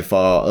seen so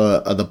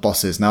far are the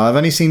bosses. Now, I've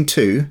only seen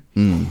 2.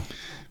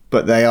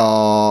 But they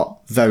are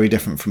very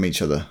different from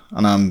each other.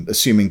 And I'm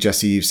assuming,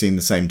 Jesse, you've seen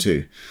the same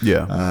too.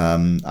 Yeah.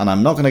 And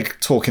I'm not going to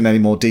talk in any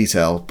more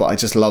detail, but I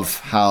just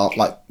love how,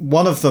 like,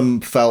 one of them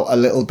felt a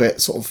little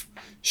bit sort of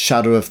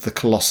Shadow of the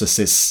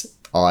Colossus's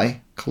eye.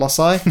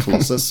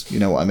 Colossus, you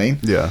know what I mean?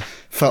 Yeah.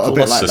 Felt a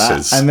bit like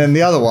that. And then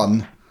the other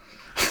one,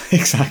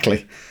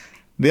 exactly.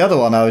 The other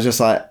one, I was just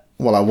like,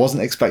 well, I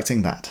wasn't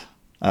expecting that.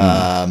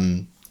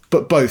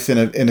 But both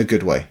in a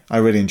good way. I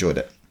really enjoyed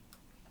it.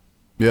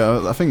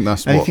 Yeah, I think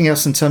that's anything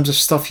else in terms of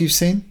stuff you've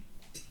seen?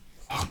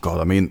 Oh God,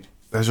 I mean,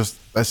 there's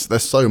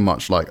so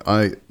much. Like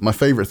my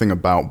favorite thing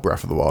about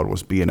Breath of the Wild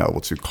was being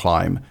able to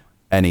climb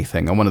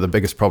anything, and one of the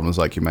biggest problems,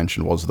 like you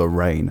mentioned, was the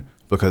rain,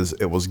 because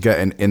it was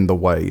getting in the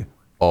way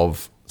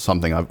of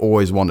something I've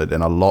always wanted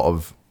in a lot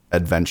of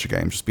adventure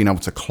games, just being able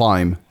to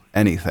climb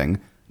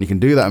anything. You can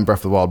do that in Breath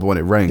of the Wild, but when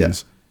it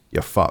rains,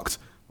 you're fucked.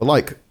 But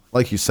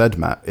like you said,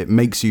 Matt, it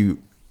makes you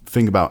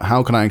think about,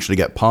 how can I actually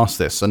get past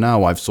this? So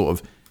now I've sort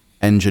of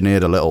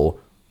engineered a little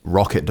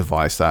rocket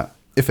device that,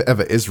 if it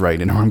ever is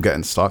raining or I'm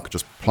getting stuck,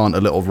 just plant a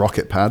little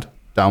rocket pad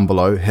down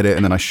below, hit it,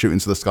 and then I shoot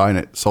into the sky, and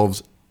it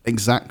solves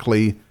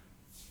exactly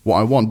what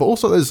I want. But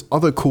also there's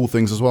other cool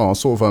things as well.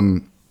 Sort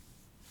of,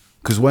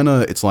 because when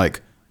it's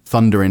like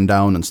thundering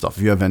down and stuff,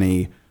 if you have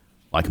any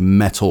like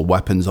metal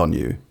weapons on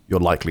you,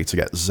 you're likely to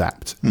get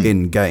zapped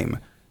in game.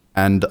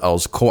 And I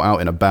was caught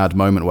out in a bad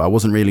moment where I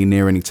wasn't really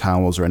near any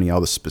towers or any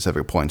other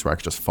specific points where I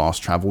could just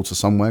fast travel to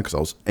somewhere, because I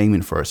was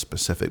aiming for a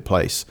specific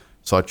place.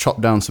 So I chopped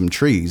down some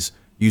trees,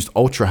 used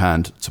Ultra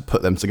Hand to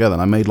put them together,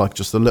 and I made like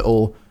just a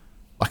little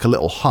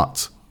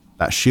hut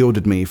that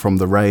shielded me from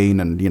the rain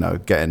and,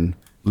 getting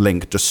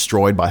Link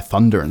destroyed by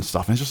thunder and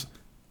stuff. And it's just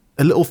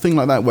a little thing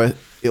like that where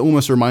it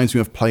almost reminds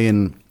me of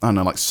playing, I don't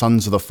know, like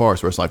Sons of the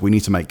Forest, where it's like, we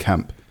need to make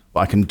camp,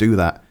 but I can do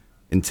that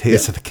in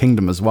Tears of the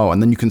Kingdom as well.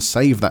 And then you can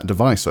save that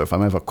device, so if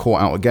I'm ever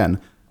caught out again,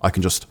 I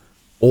can just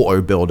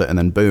auto build it, and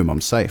then boom,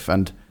 I'm safe.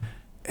 And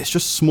it's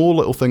just small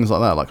little things like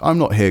that. Like, I'm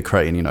not here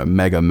creating,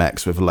 mega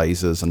mechs with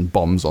lasers and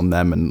bombs on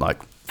them and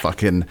like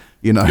fucking,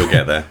 You'll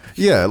get there.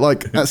 Yeah,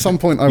 like at some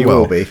point I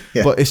will be.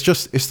 Yeah. But it's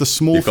the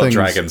small things. You've got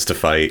dragons to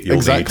fight. You'll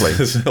exactly.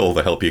 need all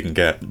the help you can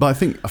get. But I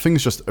think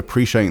it's just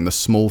appreciating the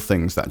small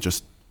things, that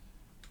just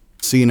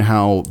seeing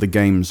how the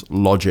game's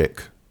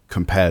logic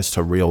compares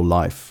to real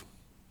life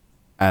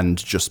and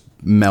just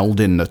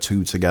melding the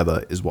two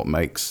together is what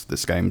makes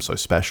this game so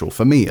special,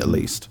 for me at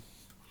least.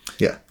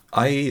 Yeah.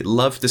 I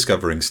love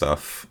discovering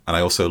stuff, and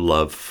I also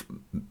love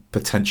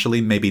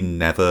potentially maybe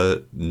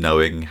never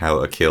knowing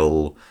how to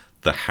kill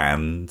the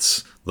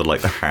hands, the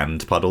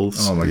hand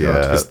puddles. Oh my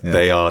god. Yeah.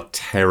 They are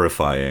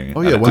terrifying.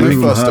 Oh yeah, when they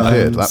first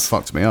appeared, that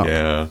fucked me up.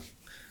 Yeah.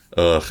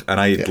 Ugh. And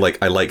I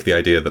like the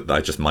idea that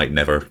I just might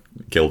never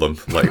kill them.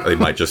 Like, they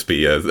might just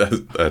be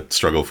a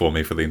struggle for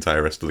me for the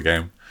entire rest of the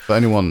game. For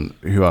anyone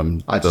who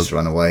I just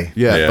run away.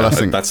 Yeah, but I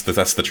think that's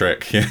the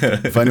trick. Yeah.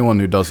 For anyone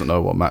who doesn't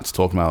know what Matt's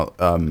talking about,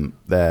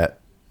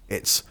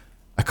 it's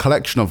a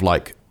collection of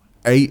like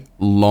 8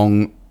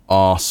 long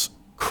ass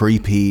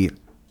creepy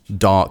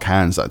dark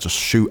hands that just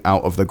shoot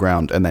out of the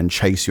ground and then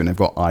chase you, and they've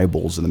got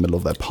eyeballs in the middle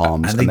of their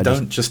palms, and they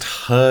don't just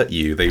hurt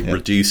you, they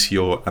reduce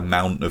your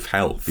amount of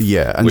health.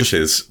 Yeah, and which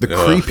is the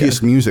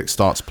creepiest music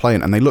starts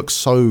playing, and they look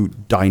so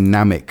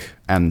dynamic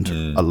and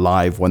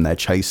alive when they're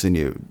chasing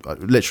you.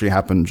 It literally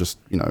happened just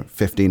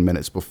 15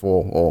 minutes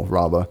before, or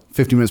rather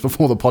 15 minutes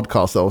before the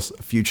podcast, there was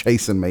a few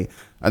chasing me,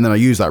 and then I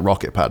used that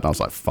rocket pad and I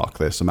was like, fuck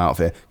this, I'm out of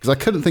here, because I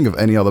couldn't think of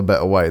any other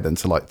better way than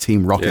to like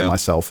team rocket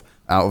myself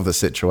out of the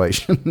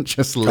situation.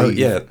 Just leave. Oh,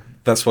 yeah,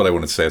 that's what I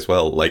wanted to say as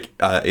well. Like,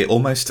 it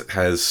almost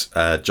has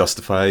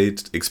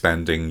justified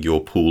expanding your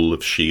pool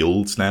of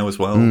shields now as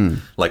well.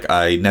 Like,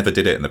 I never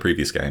did it in the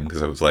previous game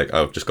because I was like,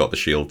 I've just got the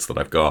shields that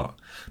I've got.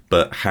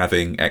 But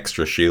having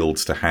extra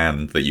shields to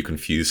hand that you can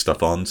fuse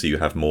stuff on, so you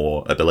have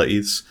more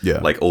abilities. Yeah.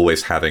 Like,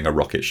 always having a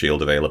rocket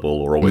shield available,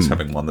 or always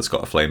having one that's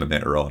got a flame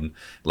emitter on,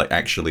 like,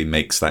 actually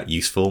makes that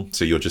useful.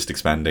 So you're just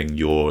expanding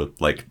your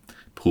like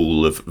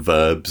pool of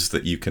verbs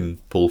that you can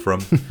pull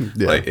from.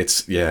 Like,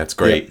 it's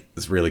great. Yeah.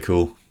 It's really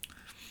cool.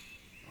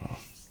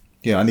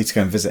 Yeah, I need to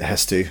go and visit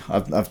Hestu.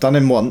 I've done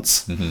him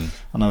once, and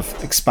I've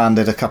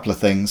expanded a couple of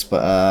things,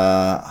 but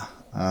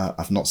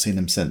I've not seen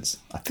him since.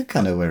 I think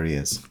I know where he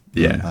is.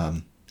 Yeah,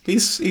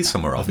 he's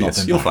somewhere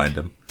obvious. You'll find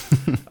him.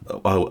 With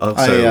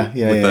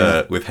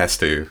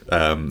Hestu,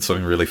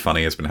 something really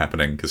funny has been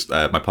happening because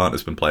my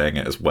partner's been playing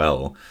it as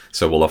well.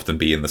 So we'll often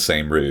be in the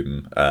same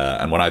room,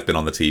 and when I've been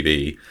on the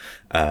TV,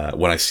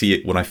 when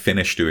I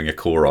finish doing a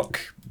Korok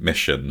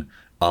mission,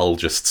 I'll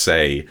just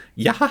say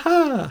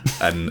 "Yahaha,"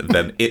 and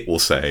then it will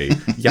say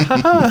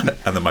 "Yahaha,"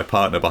 and then my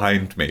partner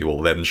behind me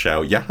will then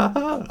shout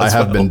 "Yahaha." I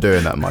have been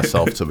doing that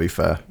myself, to be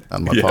fair,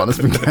 and my partner's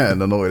been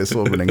getting annoyed. It's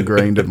sort of been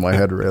ingrained in my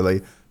head,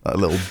 really. That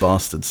little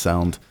bastard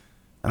sound.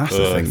 And that's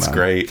the thing, man.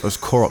 Great. Those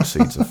Korok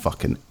seeds are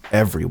fucking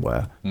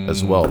everywhere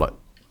as well. Like,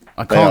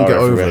 I can't get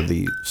over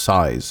the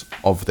size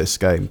of this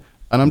game,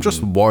 and I'm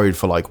just worried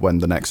for like when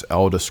the next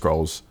Elder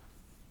Scrolls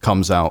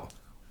comes out.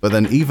 But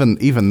then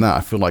even that,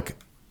 I feel like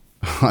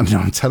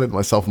I'm telling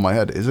myself in my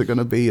head, is it going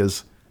to be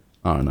as,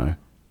 I don't know,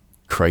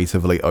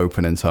 creatively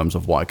open in terms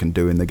of what I can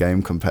do in the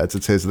game compared to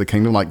Tears of the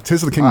Kingdom? Like,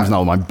 Tears of the Kingdom is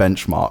now my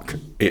benchmark.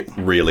 It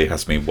really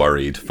has me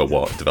worried for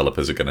what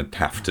developers are going to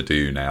have to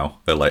do now.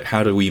 They're like,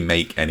 how do we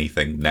make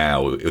anything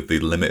now with the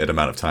limited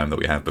amount of time that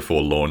we have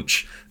before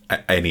launch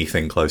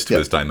anything close to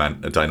as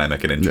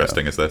dynamic and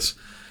interesting as this?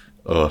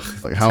 Ugh,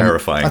 like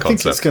terrifying concept. I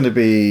think it's going to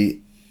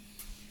be,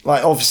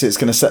 like, obviously it's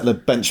going to set the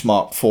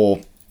benchmark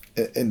for,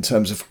 in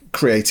terms of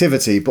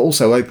creativity, but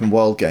also open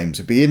world games.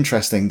 It'd be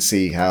interesting to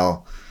see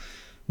how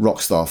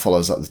Rockstar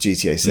follows up the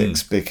GTA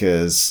 6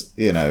 because,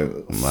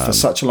 for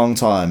such a long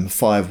time,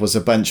 5 was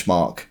a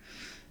benchmark,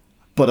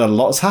 but a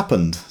lot's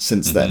happened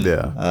since then.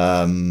 Yeah.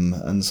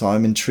 And so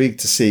I'm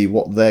intrigued to see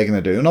what they're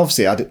going to do. And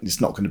obviously,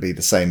 it's not going to be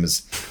the same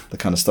as the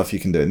kind of stuff you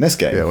can do in this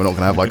game. Yeah, we're not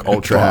going to have like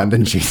Ultra Hand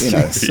in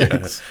GTA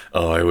 6.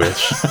 Oh, I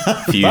wish.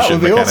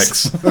 Fusion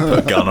mechanics. Put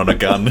a gun on a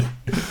gun.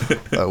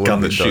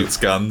 Gun that shoots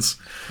guns.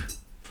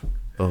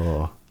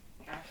 Oh.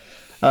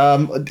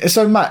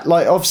 So Matt,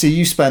 like, obviously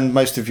you spend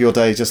most of your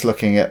day just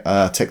looking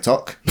at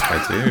TikTok.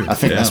 I do. I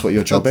think that's what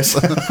your job is.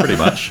 Pretty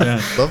much.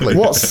 Yeah. Lovely.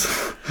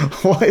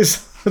 What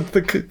is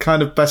the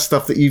kind of best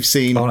stuff that you've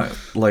seen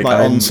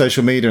on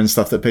social media and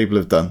stuff that people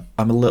have done?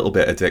 I'm a little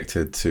bit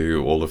addicted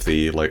to all of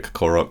the like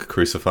Korok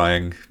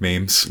crucifying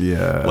memes.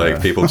 Yeah,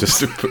 like people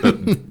just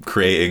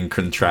creating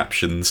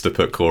contraptions to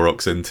put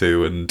Koroks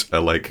into and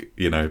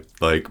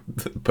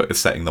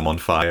setting them on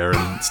fire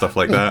and stuff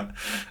like that.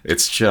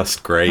 It's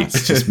just great.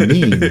 It's just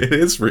mean. It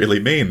is really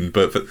mean,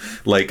 but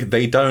like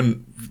they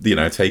don't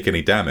take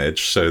any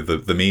damage, so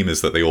the meme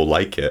is that they all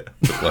like it.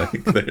 Like,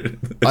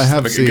 I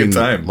have seen a good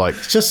time. Like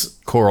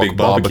just Korok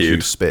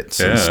barbecue spits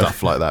and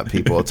stuff like that.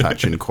 People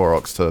attaching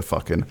Koroks to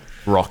fucking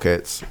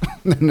rockets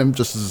and them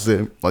just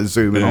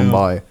zooming on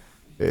by.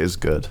 It is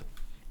good.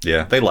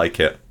 Yeah, they like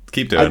it.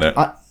 Keep doing it.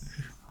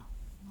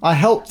 I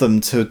helped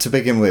them to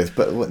begin with,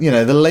 but you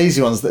know, the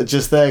lazy ones that are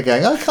just there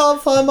going, I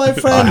can't find my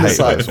friend. I hate It's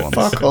like, those ones.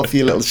 fuck off,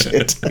 you little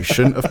shit. You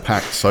shouldn't have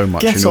packed so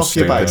much Get in your off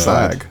your stupid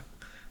backside. bag.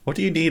 What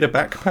do you need a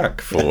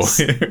backpack for?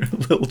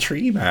 Little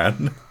tree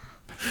man.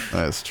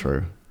 That's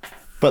true.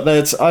 But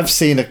I've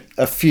seen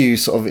a few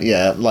sort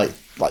of,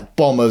 like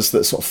bombers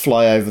that sort of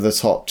fly over the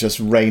top, just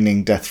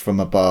raining death from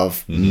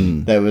above.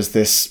 There was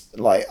this,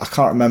 like, I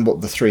can't remember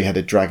what the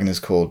three-headed dragon is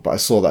called, but I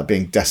saw that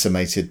being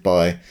decimated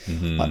by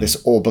like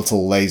this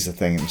orbital laser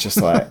thing. It's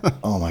just like,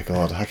 oh my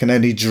god, I can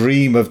only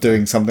dream of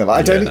doing something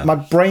like. My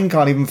brain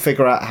can't even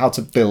figure out how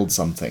to build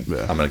something.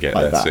 Yeah. I'm gonna get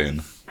like there that.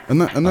 soon. And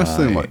that's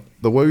the thing, like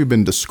the way we've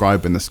been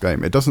describing this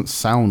game, it doesn't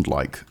sound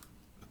like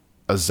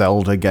a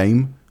Zelda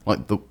game. Like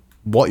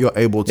what you're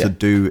able to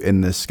do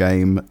in this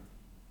game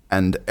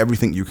and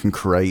everything you can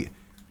create,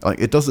 like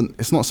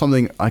it's not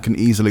something I can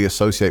easily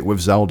associate with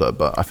Zelda,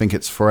 but I think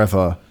it's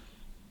forever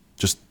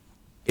just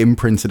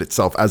imprinted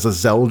itself as a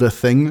Zelda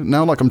thing.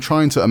 Now, like, I'm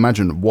trying to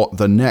imagine what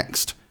the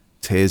next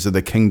Tears of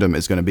the Kingdom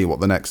is going to be, what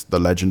the next The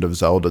Legend of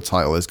Zelda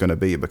title is going to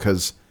be,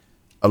 because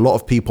a lot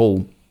of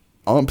people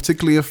aren't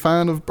particularly a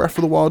fan of Breath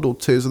of the Wild or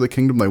Tears of the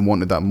Kingdom. They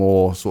wanted that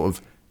more sort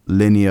of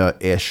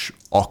linear-ish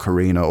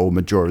Ocarina or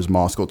Majora's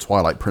Mask or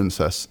Twilight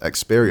Princess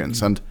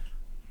experience. And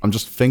I'm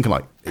just thinking,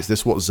 like, is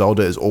this what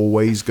Zelda is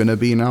always going to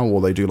be now?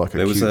 Or they do like a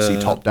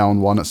cutesy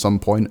top-down one at some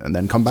point and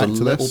then come back to this?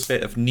 A little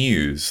bit of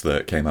news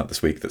that came out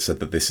this week that said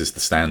that this is the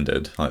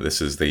standard. Like,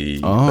 this is the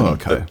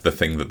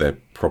thing that they're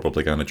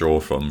probably going to draw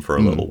from for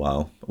a little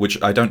while.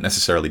 Which I don't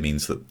necessarily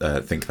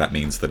think that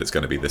means that it's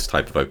going to be this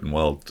type of open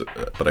world,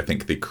 but I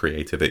think the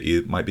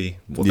creativity might be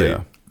what they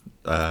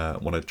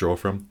want to draw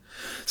from.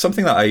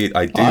 Something that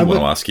I do want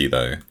to ask you,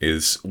 though,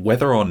 is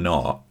whether or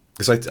not,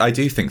 because I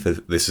do think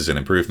that this is an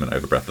improvement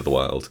over Breath of the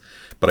Wild,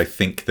 but I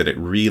think that it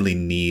really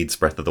needs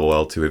Breath of the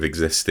Wild to have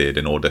existed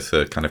in order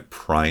to kind of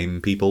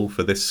prime people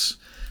for this.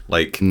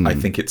 Like, I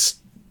think it's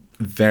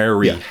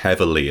very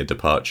heavily a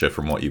departure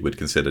from what you would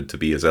consider to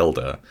be a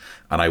Zelda.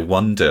 And I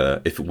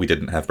wonder if we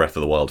didn't have Breath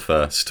of the Wild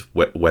first,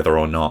 whether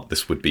or not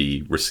this would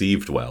be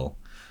received well.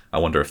 I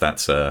wonder if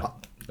that's a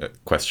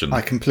question.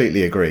 I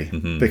completely agree,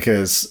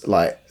 because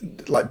like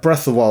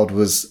Breath of the Wild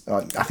was,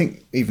 I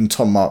think even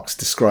Tom Marks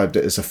described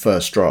it as a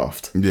first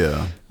draft.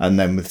 Yeah. And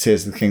then with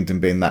Tears of the Kingdom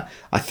being that,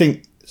 I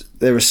think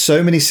there are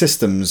so many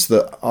systems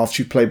that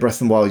after you play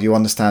Breath of the Wild, you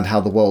understand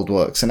how the world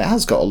works. And it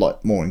has got a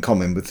lot more in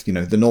common with, you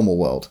know, the normal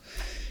world.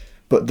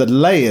 But the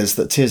layers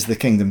that Tears of the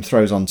Kingdom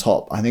throws on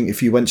top, I think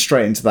if you went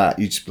straight into that,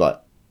 you'd just be like,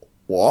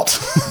 what?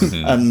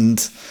 And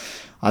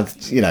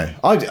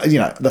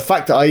the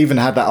fact that I even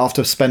had that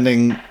after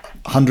spending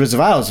hundreds of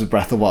hours with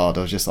Breath of the Wild,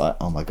 I was just like,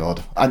 oh my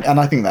god. And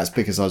I think that's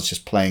because I was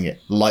just playing it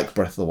like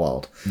Breath of the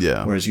Wild.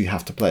 Yeah. Whereas you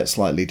have to play it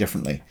slightly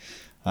differently.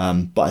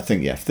 But I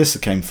think, if this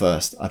came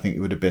first, I think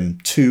it would have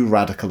been too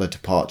radical a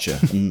departure,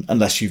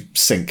 unless you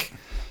sink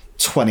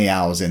 20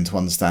 hours in to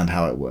understand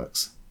how it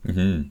works.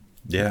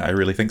 Yeah, I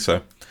really think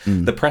so.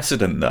 The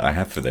precedent that I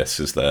have for this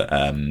is that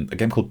a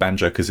game called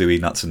Banjo-Kazooie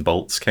Nuts and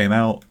Bolts came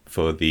out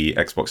for the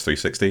Xbox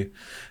 360.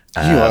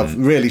 You are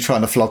really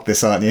trying to flog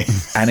this, aren't you?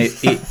 And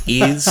it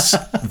is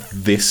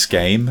this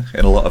game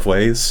in a lot of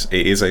ways.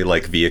 It is a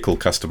like vehicle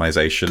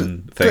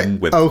customization thing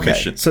with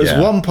missions. So it's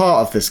one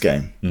part of this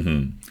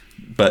game.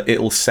 But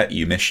it'll set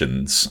you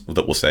missions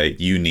that will say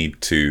you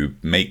need to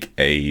make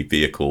a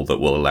vehicle that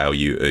will allow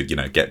you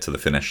to, get to the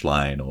finish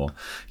line, or,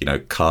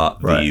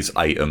 cart these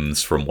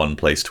items from one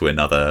place to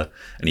another.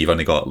 And you've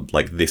only got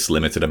like this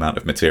limited amount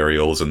of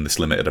materials and this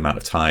limited amount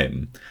of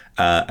time.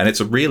 And it's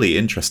a really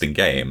interesting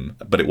game,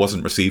 but it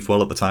wasn't received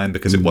well at the time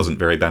because it wasn't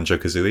very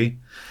Banjo-Kazooie.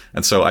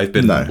 And so I've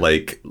been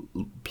like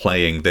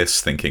playing this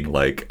thinking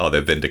like, oh,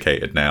 they're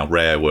vindicated now.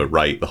 Rare were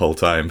right the whole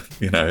time.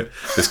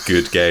 This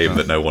good game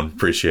that no one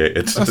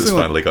appreciated has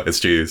finally got its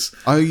dues.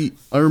 I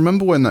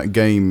remember when that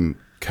game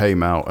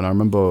came out, and I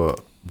remember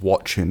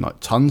watching like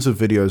tons of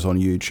videos on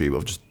YouTube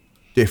of just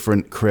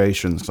different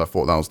creations, because I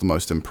thought that was the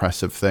most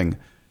impressive thing.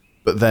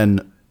 But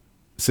then,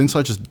 since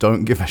I just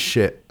don't give a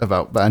shit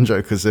about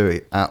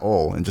Banjo-Kazooie at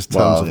all, in just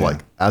terms of like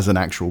as an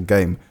actual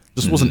game,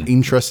 just wasn't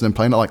interested in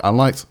playing it. Like, I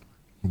liked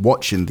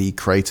watching the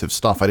creative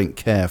stuff. I didn't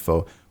care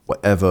for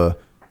whatever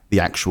the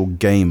actual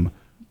game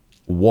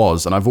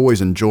was, and I've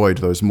always enjoyed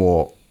those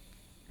more,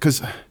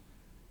 because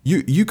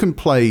you can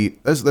play.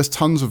 There's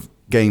tons of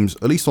games,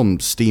 at least on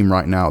Steam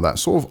right now, that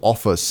sort of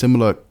offer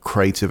similar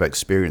creative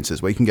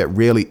experiences where you can get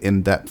really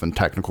in-depth and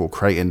technical,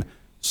 creating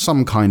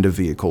some kind of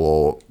vehicle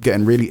or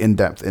getting really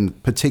in-depth in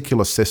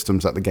particular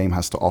systems that the game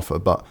has to offer.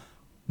 But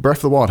Breath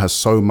of the Wild has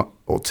so much,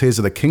 or Tears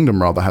of the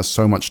Kingdom rather, has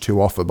so much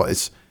to offer, but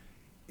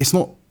it's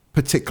not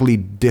particularly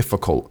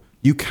difficult.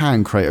 You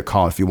can create a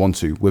car if you want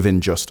to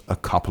within just a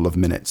couple of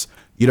minutes.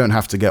 You don't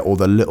have to get all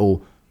the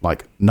little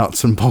like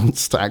nuts and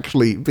bolts to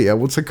actually be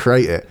able to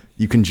create it.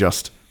 You can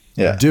just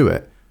do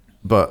it.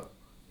 But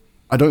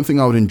I don't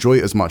think I would enjoy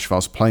it as much if I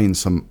was playing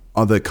some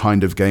other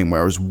kind of game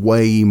where it was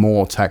way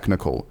more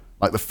technical.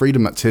 Like, the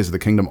freedom that Tears of the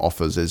Kingdom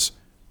offers is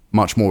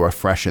much more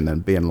refreshing than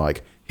being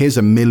like, here's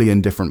a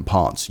million different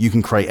parts. You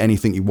can create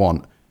anything you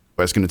want,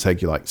 but it's going to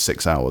take you like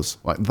 6 hours.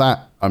 Like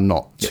that, I'm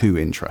not too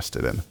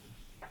interested in.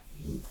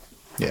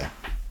 Yeah.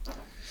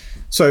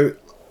 So,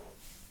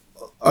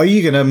 are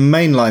you going to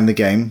mainline the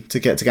game to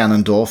get to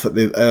Ganondorf at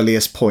the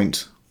earliest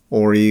point,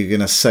 or are you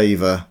going to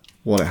savor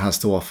what it has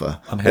to offer,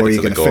 or are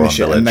you going to finish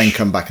it and then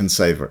come back and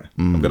savor it?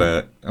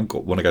 I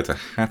want to go to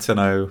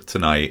Hateno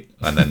tonight,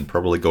 and then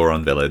probably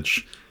Goron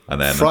Village, and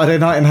then Friday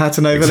night in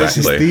Hateno Village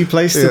is the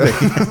place to be.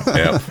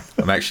 Yeah,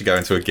 I'm actually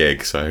going to a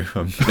gig, so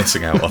I'm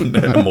missing out on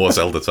more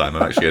Zelda time.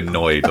 I'm actually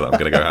annoyed that I'm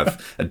going to go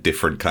have a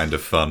different kind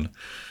of fun.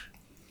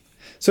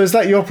 So is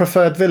that your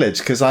preferred village?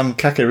 Because I'm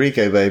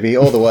Kakariko, baby,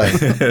 all the way.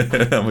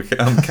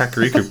 I'm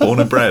Kakariko, born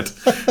and bred.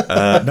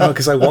 No,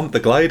 because I want the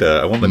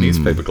glider. I want the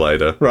newspaper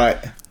glider. Right.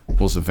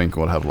 Also think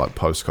we'll have like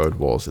postcode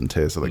wars in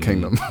Tears of the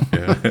Kingdom.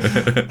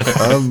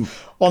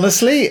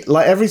 Honestly,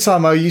 like every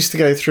time I used to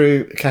go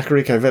through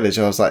Kakariko Village,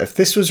 I was like, if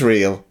this was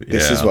real,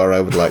 this is where I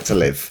would like to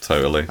live.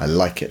 Totally. I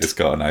like it. It's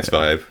got a nice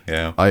vibe.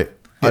 Yeah. I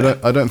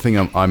don't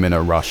think I'm in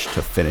a rush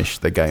to finish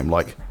the game.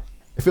 Like,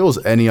 if it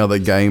was any other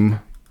game,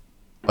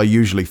 I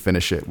usually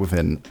finish it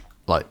within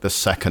like the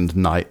second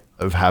night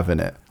of having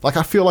it. Like,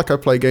 I feel like I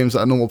play games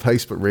at a normal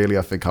pace, but really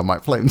I think I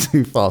might play them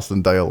too fast,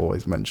 and Dale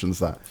always mentions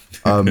that.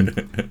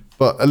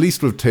 But at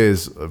least with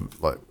Tears,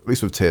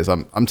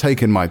 I'm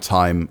taking my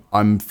time.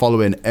 I'm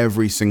following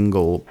every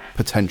single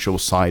potential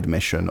side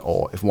mission,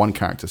 or if one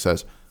character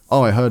says,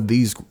 oh, I heard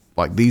these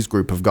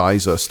group of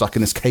guys are stuck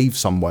in this cave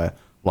somewhere.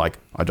 Like,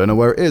 I don't know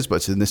where it is, but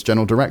it's in this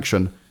general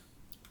direction.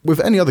 With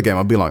any other game,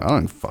 I'd be like, I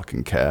don't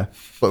fucking care.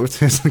 But with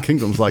Tears of the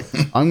Kingdom, it's like,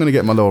 I'm going to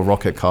get my little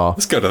rocket car.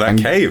 Let's go to that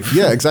cave.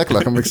 Yeah, exactly.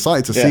 Like, I'm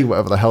excited to see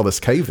whatever the hell this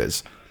cave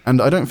is.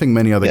 And I don't think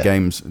many other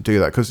games do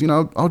that. Because,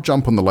 I'll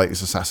jump on the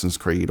latest Assassin's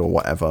Creed or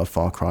whatever,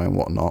 Far Cry and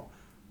whatnot.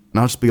 And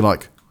I'll just be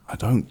like, I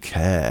don't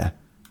care.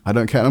 And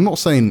I'm not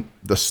saying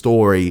the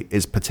story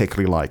is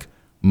particularly, like,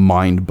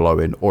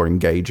 mind-blowing or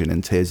engaging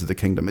in Tears of the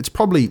Kingdom. It's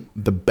probably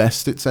the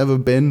best it's ever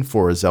been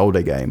for a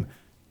Zelda game.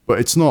 But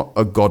it's not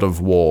a God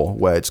of War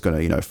where it's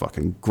going to,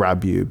 fucking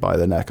grab you by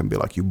the neck and be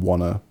like, you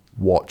want to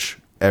watch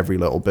every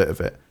little bit of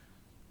it.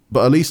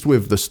 But at least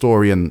with the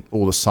story and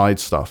all the side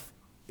stuff,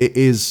 it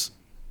is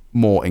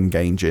more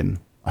engaging,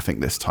 I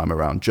think, this time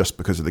around, just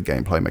because of the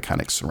gameplay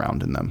mechanics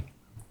surrounding them.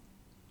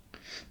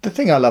 The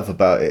thing I love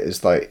about it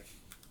is, like,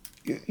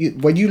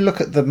 when you look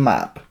at the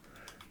map,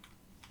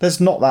 there's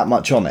not that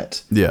much on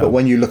it. Yeah. But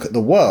when you look at the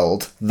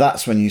world,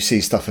 that's when you see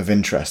stuff of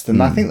interest.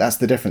 And I think that's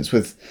the difference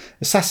with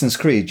Assassin's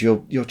Creed.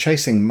 You're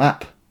chasing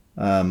map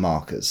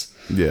markers.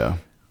 Yeah.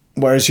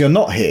 Whereas you're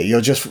not here. You're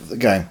just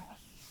going,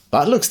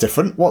 that looks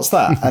different. What's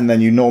that? And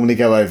then you normally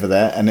go over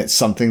there and it's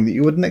something that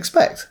you wouldn't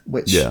expect,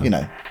 which,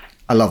 I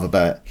love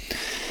about it.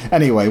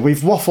 Anyway,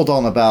 we've waffled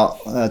on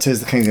about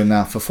Tears of the Kingdom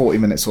now for 40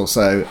 minutes or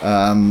so.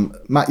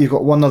 Matt, you've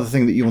got one other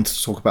thing that you wanted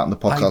to talk about in the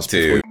podcast. I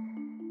do.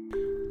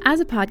 As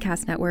a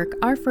podcast network,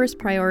 our first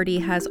priority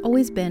has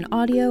always been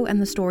audio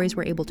and the stories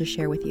we're able to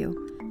share with you.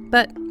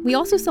 But we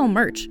also sell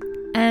merch,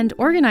 and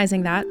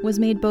organizing that was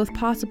made both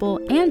possible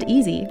and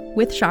easy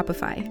with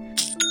Shopify.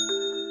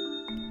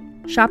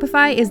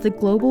 Shopify is the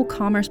global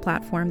commerce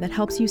platform that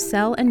helps you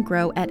sell and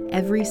grow at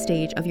every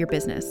stage of your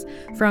business,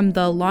 from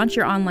the launch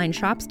your online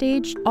shop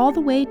stage all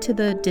the way to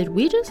the did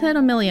we just hit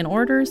 1 million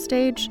orders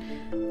stage.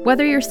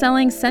 Whether you're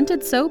selling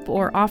scented soap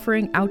or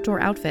offering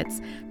outdoor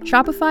outfits,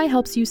 Shopify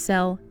helps you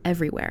sell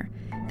everywhere.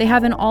 They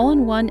have an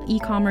all-in-one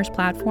e-commerce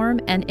platform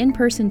and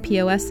in-person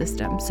POS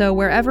system, so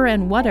wherever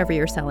and whatever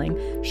you're selling,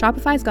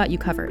 Shopify's got you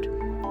covered.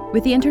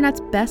 With the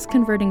internet's best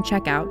converting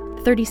checkout,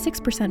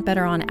 36%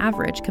 better on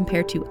average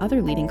compared to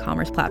other leading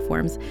commerce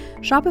platforms,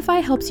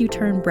 Shopify helps you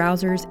turn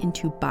browsers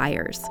into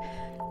buyers.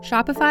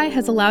 Shopify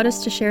has allowed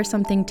us to share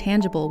something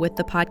tangible with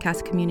the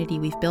podcast community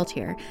we've built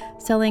here,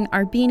 selling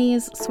our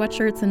beanies,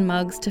 sweatshirts, and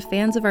mugs to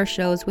fans of our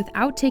shows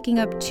without taking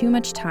up too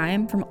much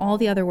time from all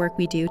the other work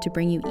we do to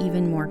bring you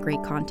even more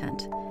great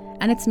content.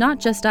 And it's not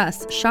just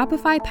us.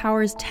 Shopify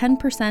powers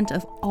 10%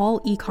 of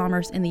all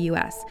e-commerce in the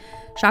US.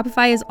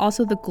 Shopify is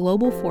also the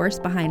global force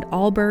behind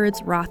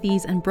Allbirds,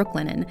 Rothy's, and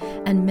Brooklinen,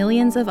 and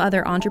millions of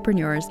other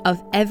entrepreneurs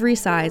of every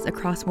size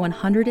across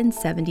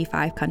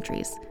 175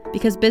 countries.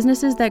 Because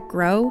businesses that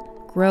grow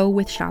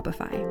with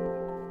Shopify.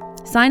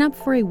 Sign up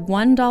for a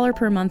 $1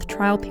 per month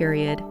trial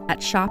period at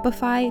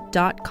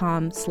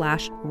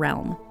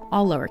shopify.com/realm,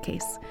 all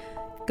lowercase.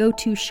 Go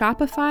to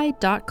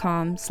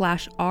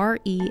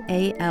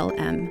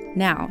shopify.com/REALM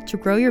now to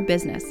grow your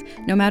business,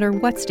 no matter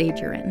what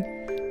stage you're in.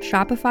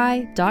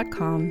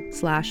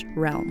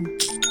 Shopify.com/realm.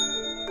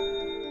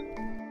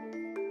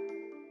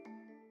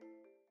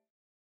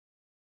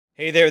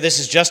 Hey there, this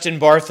is Justin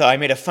Bartha. I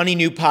made a funny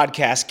new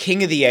podcast,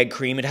 King of the Egg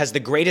Cream. It has the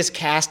greatest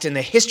cast in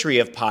the history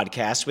of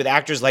podcasts with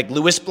actors like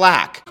Louis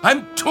Black.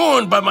 I'm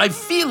torn by my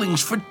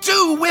feelings for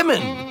two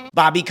women.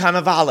 Bobby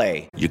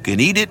Cannavale. You can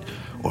eat it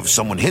Or if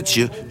someone hits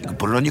you, you can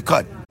put it on your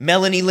cut.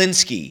 Melanie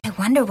Linsky. I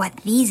wonder what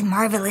these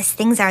marvelous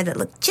things are that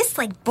look just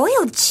like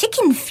boiled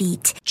chicken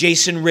feet.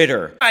 Jason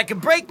Ritter. I can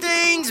break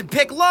things and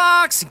pick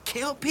locks and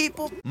kill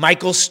people.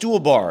 Michael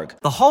Stuhlbarg.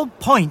 The whole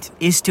point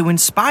is to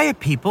inspire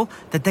people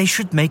that they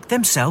should make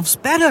themselves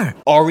better.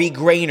 Ari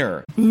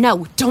Grainer.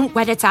 No, don't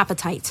whet its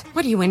appetite.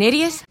 What are you, an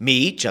idiot?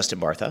 Me, Justin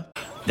Bartha.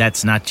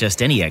 That's not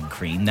just any egg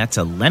cream, that's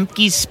a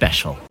Lemke's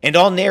special. And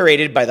all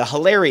narrated by the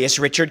hilarious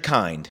Richard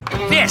Kind.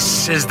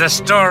 This is the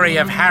story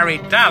of Harry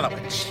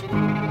Dalowitz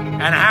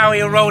and how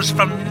he rose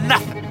from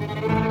nothing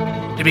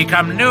to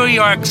become New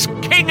York's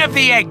King of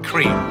the Egg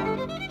Cream.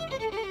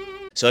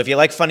 So if you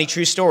like funny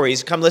true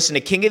stories, come listen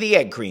to King of the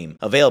Egg Cream,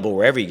 available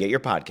wherever you get your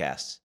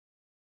podcasts.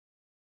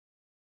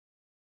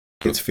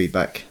 It's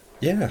feedback.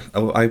 Yeah,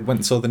 I went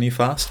and saw the new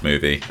Fast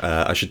movie.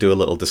 I should do a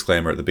little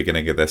disclaimer at the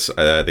beginning of this.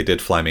 They did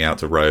fly me out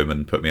to Rome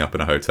and put me up in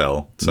a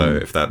hotel. So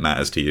if that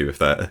matters to you,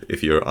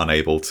 if you're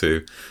unable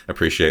to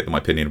appreciate that my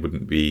opinion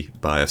wouldn't be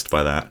biased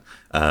by that,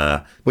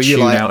 well, you're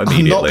like,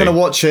 I'm not going to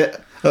watch it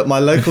at my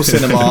local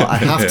cinema. I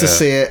have to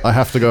see it. I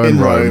have to go in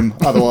Rome.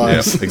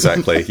 Otherwise, yeah,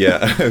 exactly.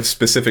 Yeah,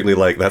 specifically,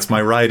 like that's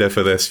my rider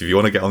for this. If you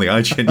want to get on the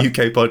IGN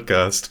UK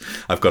podcast,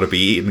 I've got to be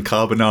eating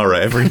carbonara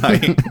every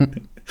night.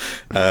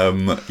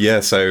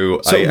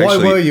 So why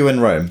were you in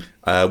Rome?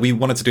 We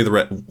wanted to do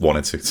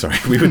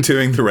we were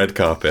doing the red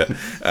carpet,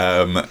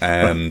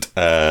 and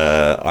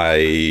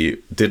I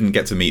didn't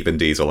get to meet Vin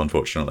Diesel,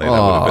 unfortunately. That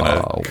would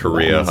have been a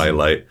career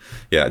highlight.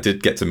 Yeah, I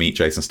did get to meet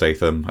Jason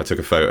Statham. I took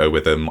a photo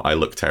with him. I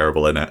look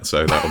terrible in it,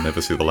 so that'll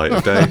never see the light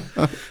of day.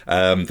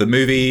 The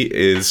movie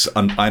is,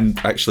 I'm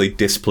actually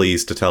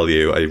displeased to tell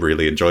you, I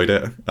really enjoyed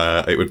it.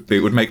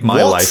 It would make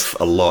my life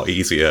a lot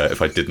easier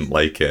if I didn't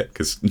like it,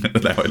 because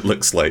now it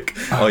looks like,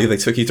 they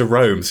took you to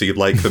Rome, so you'd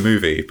like the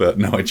movie, but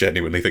no, I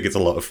genuinely think it's a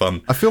lot of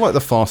fun. I feel like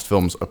the Fast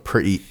films are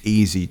pretty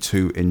easy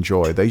to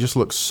enjoy. They just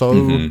look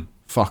so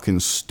fucking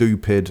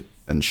stupid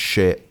and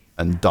shit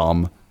and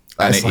dumb.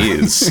 And it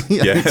is.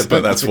 Yeah,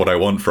 but that's what I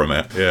want from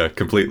it. Yeah,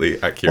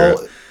 completely accurate.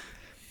 Well,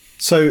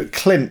 so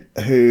Clint,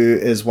 who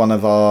is one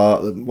of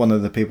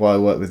the people I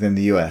work with in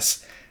the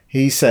US,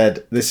 he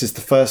said this is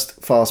the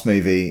first Fast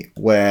movie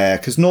where,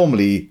 because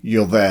normally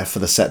you're there for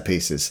the set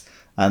pieces,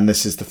 and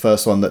this is the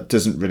first one that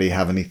doesn't really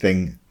have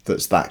anything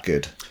that's that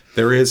good.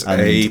 There is so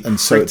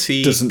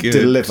it doesn't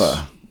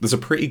deliver. There's a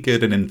pretty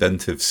good and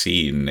inventive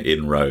scene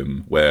in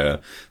Rome where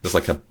there's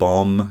like a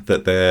bomb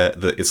that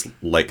it's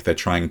like they're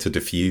trying to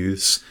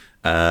defuse,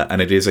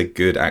 and it is a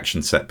good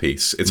action set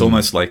piece. It's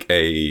almost like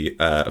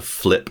a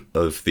flip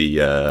of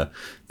the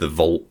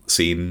vault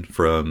scene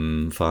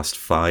from Fast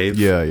 5.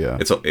 Yeah.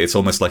 It's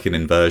almost like an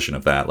inversion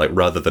of that. Like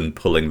rather than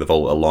pulling the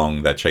vault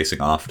along, they're chasing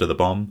after the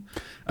bomb.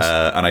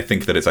 And I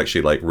think that it's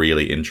actually like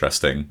really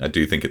interesting. I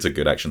do think it's a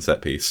good action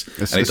set piece.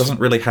 It doesn't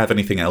really have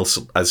anything else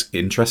as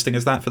interesting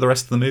as that for the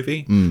rest of the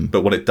movie.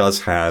 But what it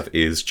does have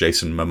is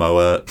Jason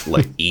Momoa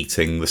like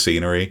eating the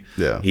scenery.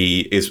 Yeah.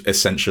 He is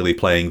essentially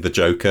playing the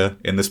Joker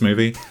in this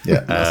movie. Yeah,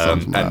 that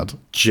sounds mad. And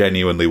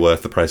genuinely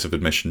worth the price of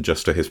admission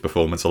just to his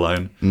performance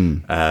alone.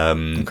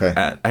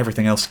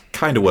 Everything else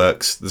kind of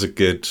works.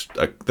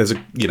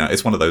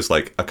 It's one of those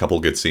like a couple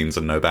good scenes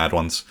and no bad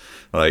ones.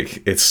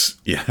 Like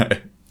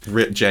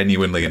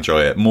genuinely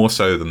enjoy it, more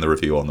so than the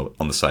review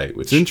on the site,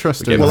 which it's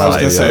interesting. Well, I was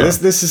going to say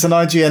this is an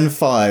IGN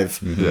 5.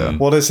 Yeah.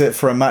 What is it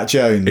for a Matt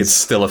Jones? It's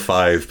still a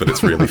 5, but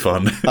it's really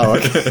fun. Oh,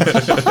 okay.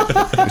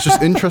 It's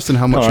just interesting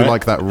how much you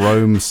like that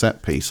Rome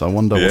set piece. I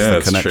wonder what's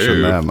the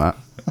connection there, Matt.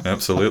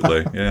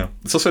 Absolutely, yeah.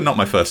 It's also not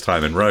my first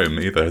time in Rome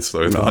either, so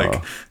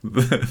like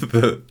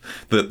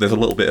there's a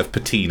little bit of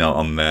patina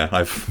on there.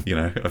 I've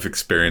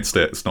experienced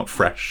it. It's not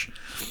fresh.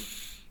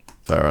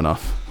 Fair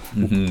enough.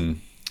 Mm-hmm.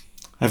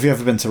 Have you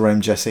ever been to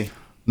Rome, Jesse?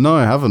 No,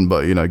 I haven't,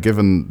 but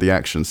given the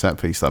action set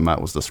piece that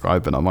Matt was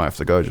describing, I might have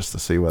to go just to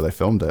see where they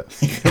filmed it.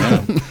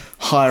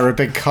 Hire a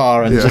big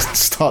car and just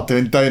start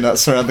doing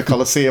donuts around the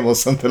Colosseum or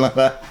something like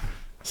that.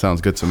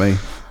 Sounds good to me.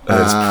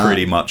 That's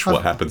pretty much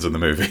what happens in the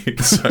movie.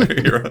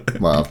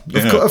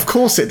 So of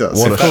course it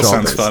does. If that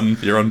sounds fun,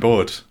 you're on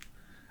board.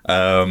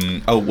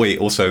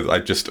 Also,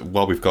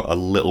 while we've got a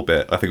little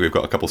bit, I think we've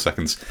got a couple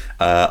seconds.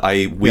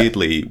 I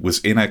weirdly was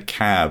in a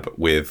cab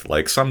with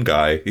like some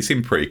guy. He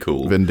seemed pretty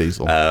cool. Vin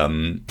Diesel.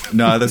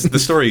 No, the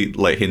story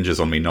like hinges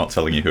on me not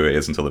telling you who it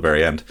is until the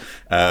very end.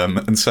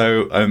 And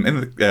so I'm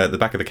in the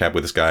back of the cab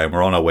with this guy, and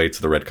we're on our way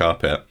to the red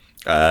carpet.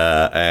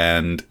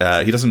 And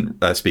he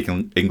doesn't speak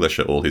English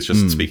at all. He's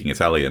just speaking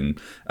Italian,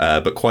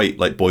 but quite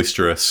like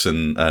boisterous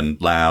and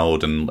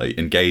loud and like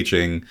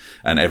engaging,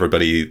 and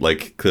everybody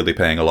like clearly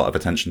paying a lot of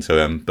attention to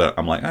him. But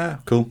I'm like,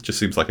 cool, just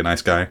seems like a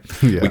nice guy.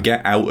 Yeah. We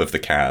get out of the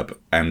cab,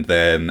 and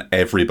then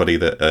everybody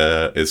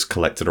that is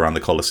collected around the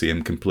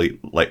Colosseum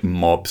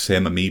mobs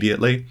him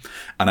immediately.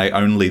 And I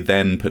only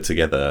then put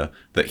together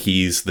that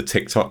he's the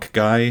TikTok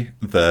guy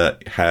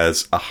that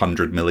has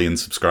 100 million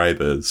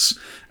subscribers.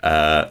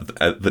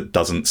 That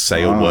doesn't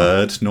say a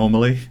word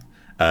normally,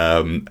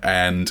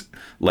 and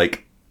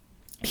like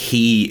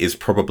he is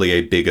probably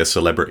a bigger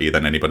celebrity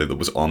than anybody that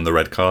was on the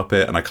red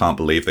carpet, and I can't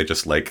believe they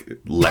just like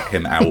let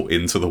him out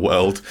into the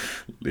world.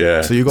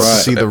 Yeah. So you got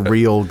to see the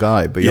real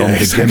guy beyond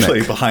the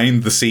gimmick,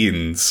 behind the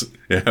scenes.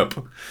 Yep.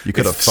 You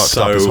could have fucked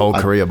up his whole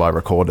career by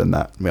recording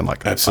that. I mean,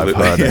 like,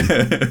 absolutely. I've heard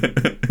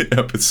him.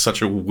 Yep. It's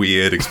such a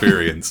weird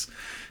experience.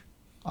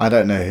 I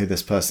don't know who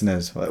this person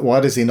is. Why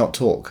does he not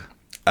talk?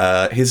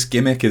 His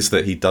gimmick is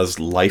that he does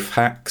life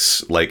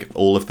hacks, like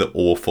all of the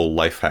awful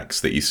life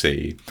hacks that you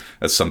see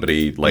as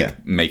somebody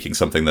like making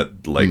something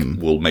that like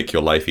will make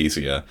your life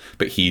easier.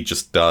 But he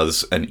just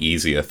does an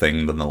easier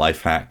thing than the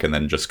life hack and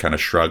then just kind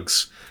of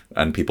shrugs,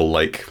 and people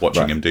like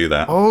watching him do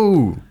that.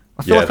 Oh,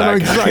 I feel like I know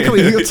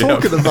exactly who you're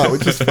talking about,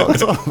 which is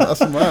fucked up.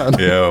 That's mad.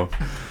 Yeah.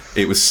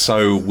 It was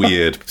so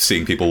weird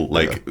seeing people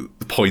like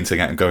pointing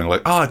at and going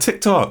like,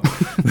 TikTok.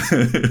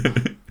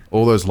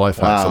 All those life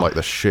hacks are like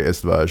the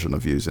shittest version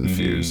of using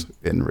Fuse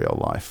in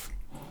real life.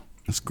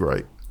 It's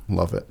great.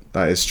 Love it.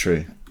 That is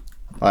true.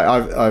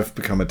 I've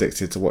become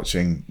addicted to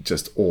watching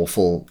just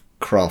awful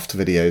craft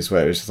videos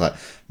where it's just like,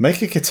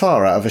 make a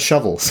guitar out of a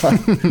shovel.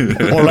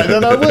 All right,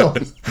 then I will.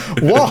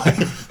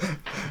 Why?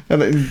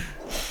 And then,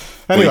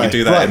 anyway, you could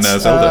do that in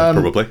Zelda,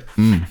 probably.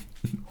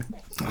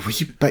 Well,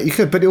 you bet you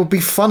could, but it will be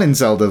fun in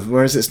Zelda,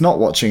 whereas it's not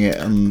watching it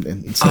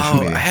in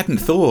social media. I hadn't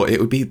thought. It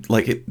would be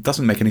like, it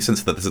doesn't make any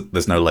sense that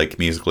there's no like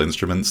musical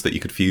instruments that you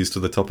could fuse to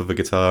the top of a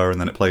guitar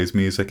and then it plays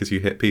music as you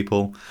hit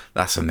people.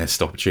 That's a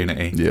missed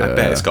opportunity. Yeah. I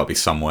bet it's got to be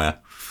somewhere.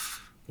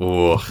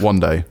 Oh,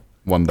 one day.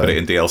 Put it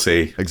in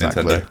DLC.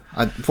 Exactly.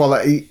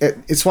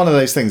 It's one of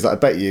those things that I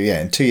bet you,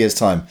 in 2 years'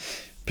 time,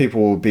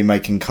 people will be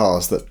making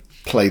cars that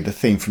play the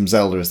theme from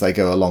Zelda as they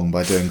go along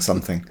by doing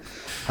something.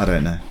 I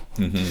don't know.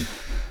 Mm-hmm.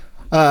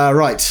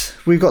 Right,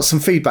 we've got some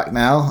feedback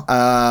now.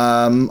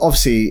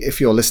 Obviously,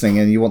 if you're listening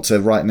and you want to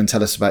write in and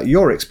tell us about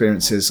your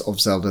experiences of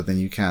Zelda, then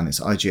you can.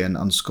 It's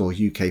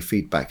IGN_UK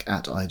feedback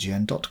at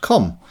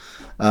IGN.com.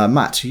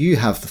 Matt, you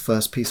have the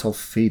first piece of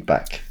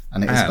feedback,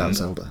 and it is about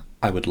Zelda.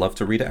 I would love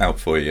to read it out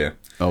for you.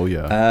 Oh,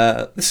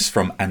 yeah. This is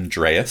from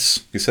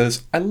Andreas, who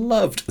says, I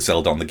loved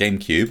Zelda on the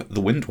GameCube, The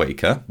Wind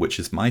Waker, which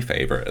is my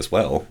favourite as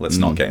well. Let's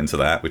not get into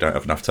that. We don't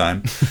have enough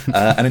time.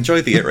 And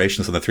enjoyed the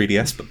iterations on the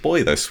 3DS, but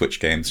boy, those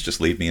Switch games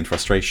just leave me in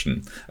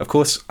frustration. Of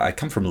course, I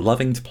come from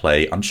loving to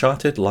play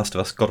Uncharted, Last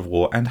of Us, God of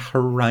War, and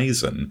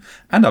Horizon.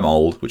 And I'm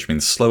old, which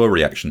means slower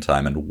reaction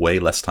time and way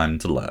less time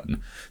to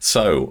learn.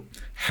 So,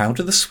 how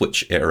do the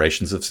Switch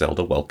iterations of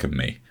Zelda welcome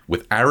me?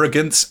 With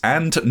arrogance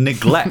and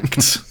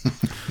neglect.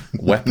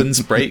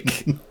 Weapons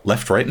break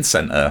left, right, and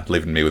centre,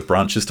 leaving me with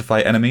branches to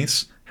fight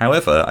enemies.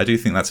 However, I do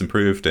think that's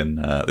improved in,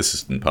 this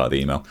isn't part of the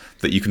email,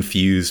 that you can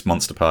fuse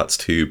monster parts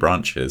to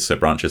branches, so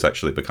branches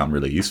actually become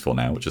really useful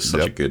now, which is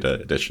such a good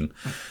addition.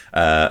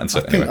 And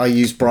so, I think I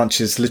use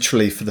branches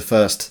literally for the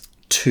first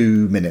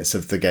 2 minutes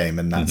of the game,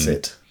 and that's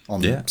it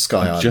on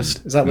Sky Island.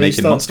 Just is that where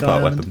making you monster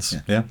part Island? Weapons.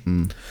 Yeah.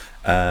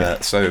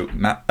 So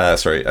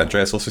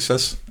Andreas also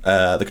says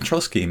the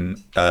control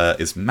scheme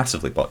is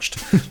massively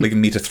botched,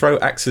 leading me to throw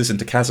axes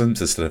into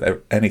chasms instead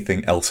of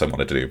anything else I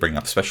wanted to do. Bring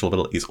up special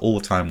abilities all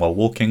the time while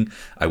walking.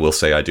 I will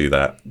say I do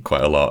that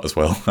quite a lot as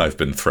well. I've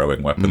been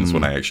throwing weapons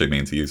when I actually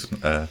mean to use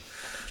the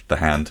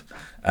hand.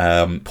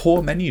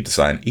 Poor menu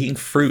design, eating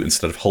fruit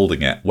instead of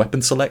holding it.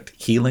 Weapon select,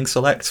 healing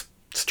select.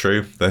 It's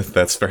true.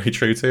 That's very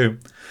true too.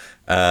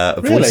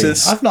 Really?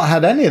 Voices. I've not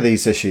had any of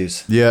these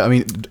issues. Yeah, I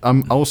mean,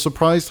 I was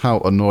surprised how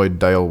annoyed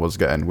Dale was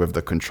getting with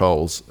the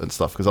controls and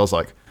stuff, because I was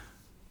like,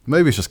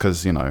 maybe it's just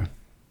because,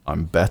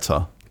 I'm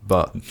better,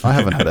 but I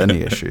haven't had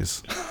any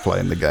issues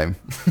playing the game.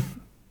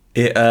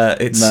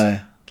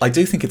 I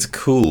do think it's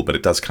cool, but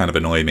it does kind of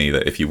annoy me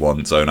that if you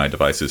want Zonai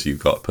devices, you've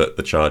got to put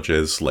the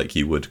charges like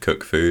you would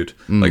cook food.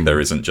 Like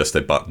there isn't just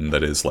a button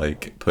that is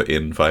like put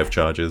in 5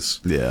 charges.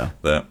 Yeah.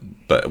 But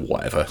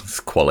whatever, it's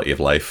quality of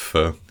life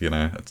for,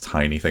 a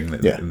tiny thing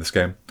in this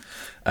game.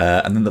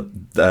 And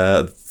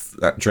then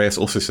Andreas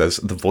also says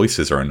the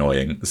voices are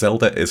annoying.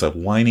 Zelda is a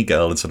whiny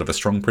girl instead of a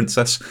strong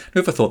princess.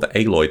 Whoever thought that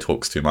Aloy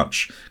talks too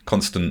much?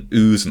 Constant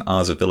oohs and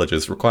ahs of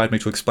villagers required me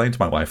to explain to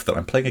my wife that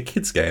I'm playing a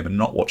kids game and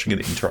not watching an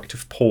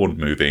interactive porn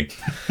movie.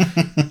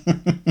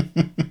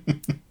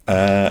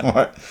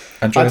 I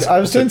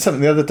was doing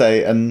something the other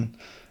day and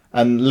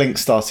Link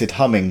started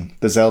humming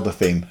the Zelda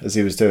theme as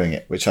he was doing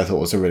it, which I thought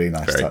was a really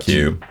nice touch.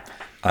 Very cute.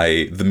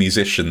 The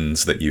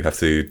musicians that you have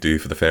to do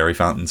for the fairy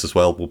fountains as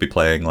well will be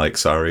playing like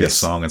Saria's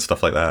song and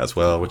stuff like that as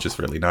well, which is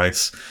really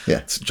nice. Yeah.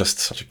 It's just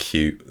such a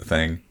cute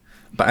thing.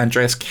 But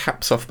Andreas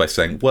caps off by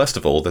saying, worst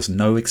of all, there's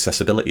no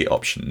accessibility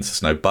options.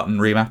 There's no button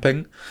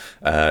remapping,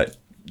 but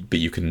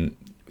you can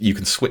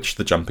switch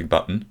the jumping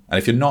button. And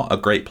if you're not a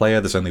great player,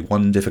 there's only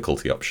one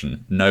difficulty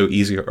option. No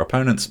easier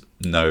opponents,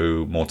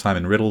 no more time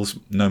in riddles,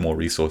 no more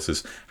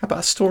resources. How about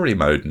a story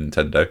mode,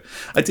 Nintendo?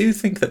 I do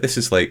think that this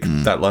is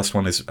that last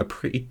one is a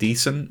pretty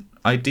decent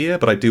idea,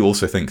 but I do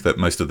also think that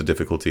most of the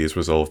difficulty is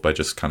resolved by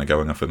just kind of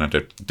going off in a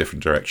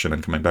different direction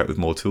and coming back with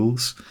more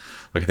tools.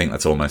 I think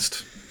that's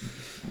almost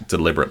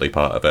deliberately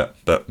part of it,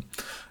 but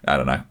I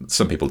don't know.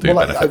 Some people do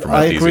benefit from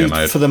an easier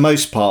mode. For the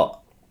most part,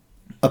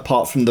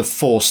 apart from the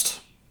forced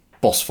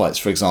boss fights,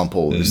 for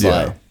example. It's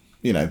like,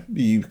 you know,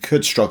 you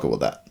could struggle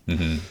with that.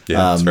 Mm-hmm. Yeah,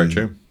 that's very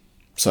true.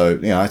 So,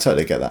 yeah, I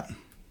totally get that.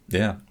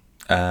 Yeah.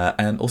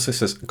 And also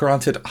says,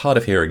 granted, hard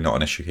of hearing not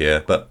an issue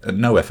here, but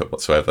no effort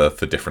whatsoever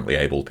for differently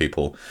abled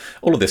people.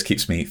 All of this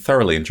keeps me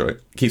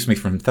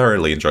from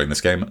thoroughly enjoying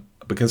this game,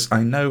 because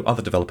I know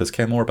other developers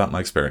care more about my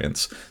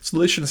experience.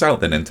 Solutions out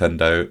there,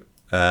 Nintendo,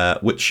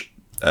 the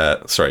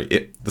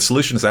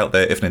solution is out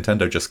there if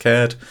Nintendo just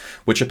cared,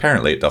 which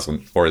apparently it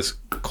doesn't, or is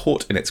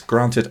caught in its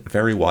granted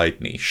very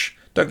wide niche.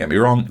 Don't get me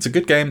wrong, it's a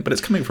good game, but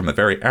it's coming from a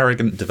very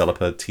arrogant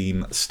developer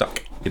team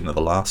stuck in the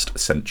last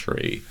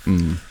century.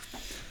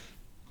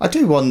 I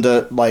do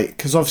wonder, like,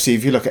 because obviously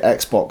if you look at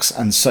Xbox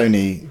and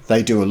Sony,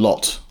 they do a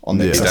lot on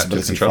the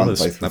accessibility front,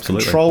 both with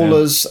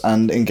controllers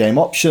and in-game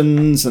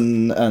options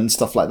and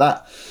stuff like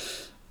that.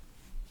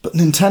 But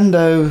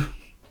Nintendo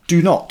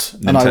do not.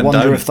 And I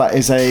wonder if that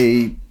is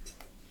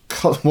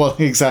well,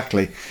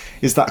 exactly.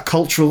 Is that a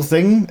cultural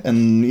thing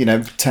and, you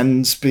know,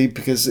 tends to be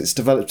because it's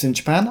developed in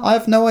Japan? I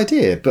have no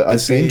idea, but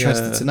I'd be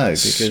interested to know.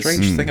 Because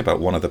strange thing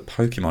about one of the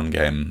Pokemon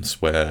games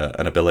where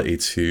an ability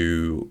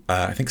to,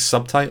 I think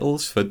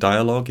subtitles for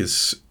dialogue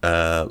is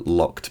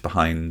locked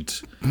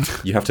behind.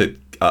 You have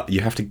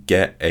to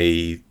get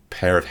a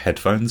pair of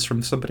headphones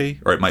from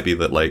somebody, or it might be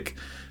that like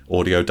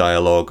audio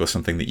dialogue or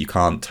something that you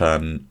can't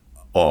turn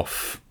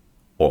off.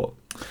 Or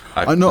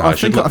I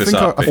think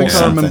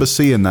I remember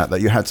seeing that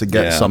you had to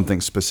get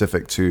something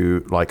specific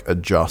to like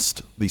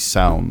adjust the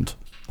sound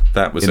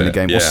that was in the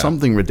game, or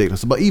something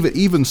ridiculous. But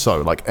even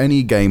so, like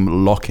any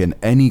game lock in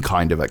any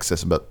kind of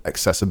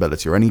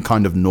accessibility or any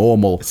kind of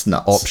normal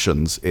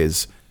options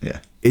is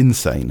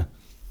insane.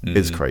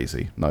 It's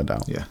crazy, no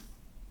doubt. Yeah.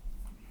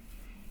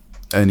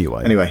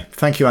 Anyway,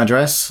 thank you,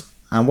 Andres.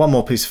 And one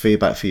more piece of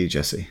feedback for you,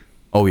 Jesse.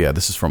 Oh yeah,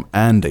 this is from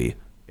Andy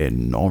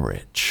in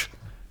Norwich.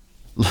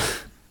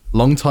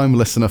 Long-time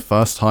listener,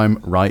 first time,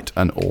 right,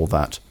 and all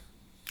that.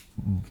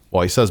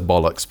 Well, he says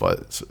bollocks,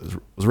 but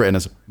it was written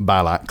as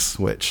Balax,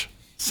 which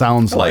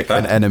sounds like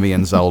an enemy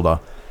in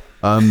Zelda.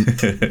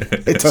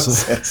 It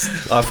does.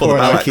 I thought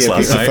Balax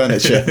last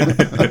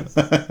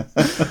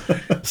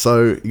night.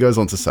 So he goes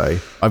on to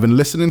say, I've been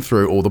listening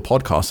through all the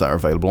podcasts that are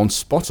available on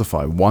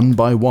Spotify one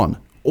by one.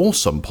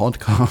 Awesome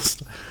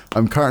podcast.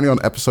 I'm currently on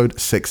episode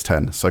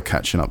 610, so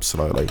catching up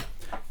slowly.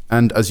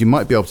 And as you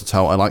might be able to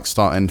tell, I like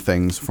starting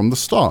things from the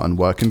start and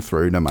working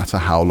through no matter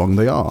how long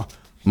they are.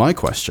 My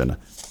question,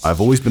 I've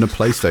always been a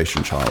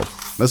PlayStation child.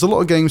 There's a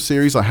lot of game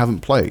series I haven't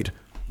played.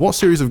 What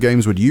series of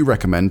games would you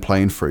recommend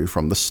playing through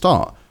from the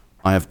start?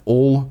 I have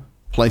all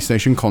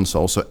PlayStation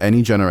consoles, so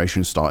any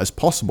generation start is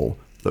possible.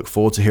 Look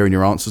forward to hearing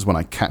your answers when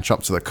I catch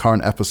up to the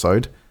current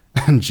episode.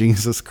 And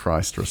Jesus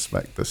Christ,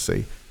 respect the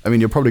sea. I mean,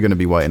 you're probably going to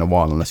be waiting a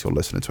while unless you're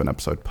listening to an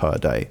episode per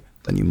day.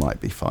 Then you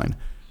might be fine.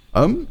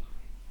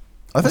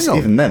 I think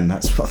even then,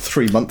 that's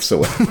 3 months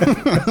away.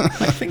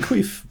 I think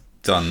we've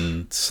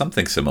done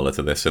something similar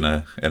to this in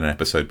an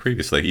episode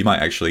previously. You might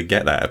actually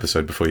get that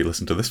episode before you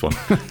listen to this one.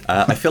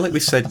 I feel like we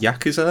said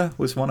Yakuza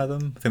was one of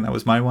them. I think that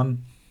was my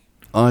one.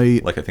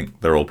 I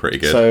think they're all pretty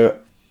good. So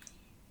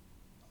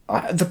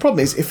the problem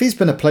is, if he's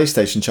been a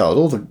PlayStation child,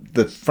 all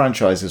the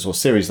franchises or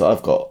series that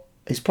I've got,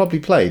 he's probably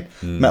played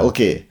Metal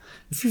Gear.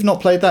 If you've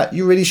not played that,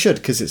 you really should,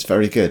 because it's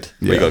very good.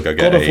 We got to go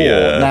get a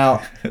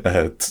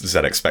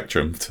ZX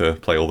Spectrum to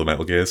play all the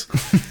Metal Gears.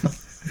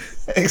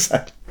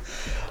 Exactly.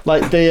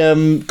 Like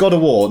the God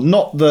of War,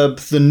 not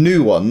the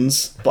new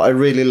ones, but I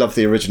really love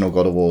the original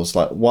God of Wars,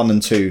 like 1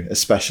 and 2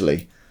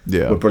 especially.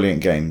 Were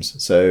brilliant games.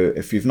 So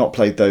if you've not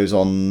played those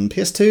on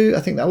PS2,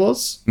 I think that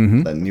was,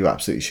 then you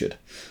absolutely should.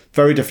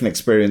 Very different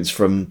experience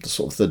from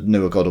the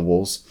newer God of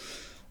Wars.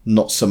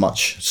 Not so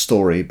much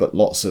story, but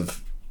lots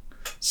of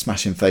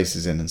smashing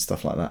faces in and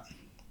stuff like that.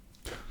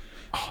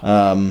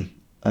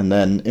 And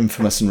then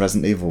Infamous and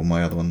Resident Evil,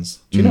 my other ones.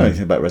 Do you know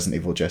anything about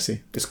Resident Evil,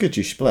 Jesse? It's good,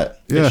 you should play it.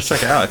 Yeah,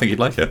 check it out. I think you'd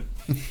like it.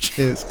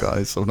 Cheers,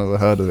 guys. I've never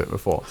heard of it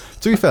before.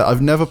 To be fair,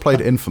 I've never played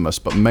Infamous,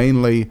 but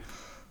mainly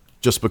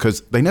just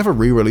because they never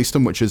re-released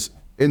them, which is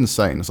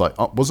insane. It's like,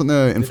 wasn't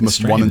there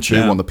Infamous 1 and 2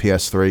 on the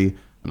PS3?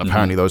 And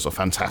apparently those are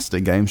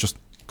fantastic games. Just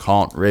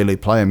can't really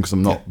play them because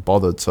I'm not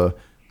bothered to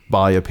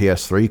buy a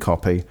PS3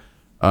 copy.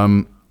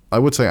 I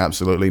would say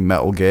absolutely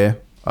Metal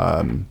Gear,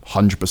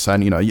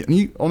 100%. You know,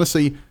 you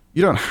honestly,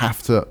 you don't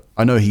have to.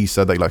 I know he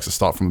said that he likes to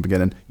start from the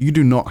beginning. You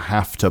do not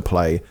have to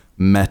play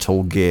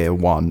Metal Gear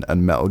 1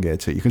 and Metal Gear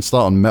 2. You can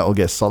start on Metal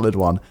Gear Solid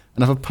 1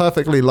 and have a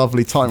perfectly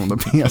lovely time on the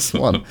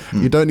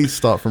PS1. You don't need to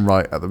start from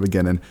right at the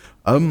beginning.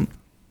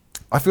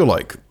 I feel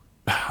like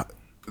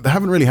they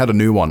haven't really had a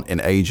new one in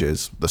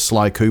ages. The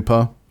Sly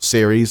Cooper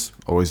series,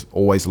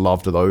 always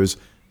loved those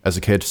as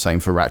a kid. Same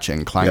for Ratchet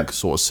and Clank,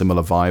 sort of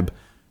similar vibe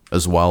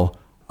as well.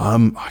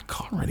 I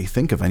can't really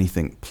think of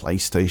anything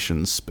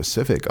PlayStation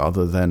specific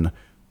other than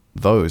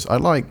those. I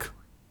like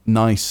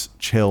nice,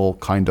 chill,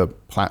 kind of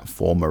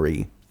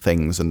platformery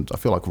things, and I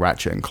feel like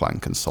Ratchet and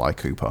Clank and Sly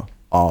Cooper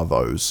are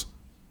those.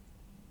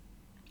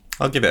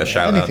 I'll give it a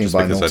shout out just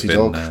because I've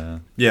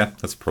been. Yeah,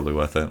 that's probably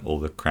worth it. All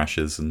the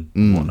crashes and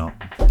whatnot.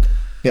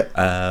 Yep.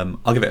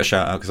 I'll give it a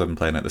shout out because I've been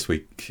playing it this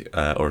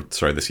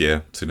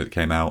year, as soon as it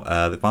came out.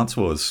 The Advance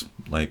Wars,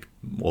 like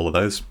all of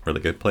those, really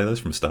good. Play those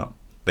from the start.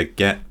 They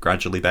get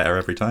gradually better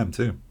every time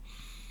too.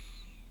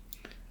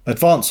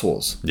 Advance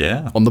Wars?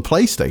 Yeah. On the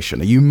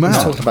PlayStation? Are you mad?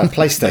 Let's talk about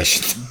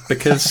PlayStation.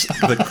 Because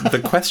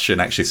the question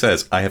actually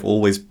says, I have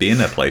always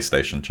been a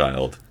PlayStation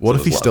child. What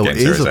if he still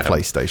is a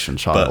PlayStation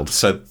child?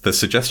 So the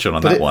suggestion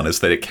on that one is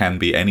that it can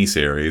be any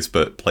series,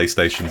 but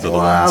PlayStations are the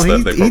ones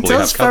that they probably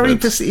have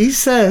covered. He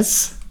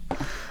says,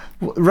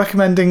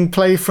 recommending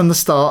play from the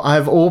start. I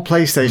have all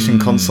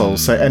PlayStation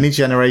consoles, so any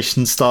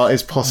generation start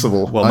is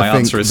possible. Well, my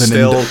answer is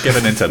still give a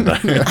Nintendo.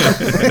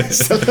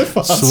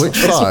 Switch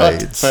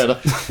sides. Fair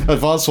enough.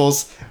 Advance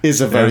Wars is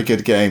a very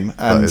good game,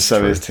 and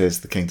so is Tears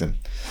of the Kingdom.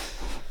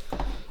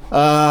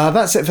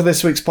 That's it for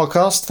this week's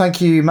podcast. Thank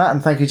you, Matt,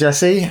 and thank you,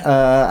 Jesse.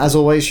 As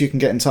always, you can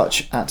get in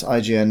touch at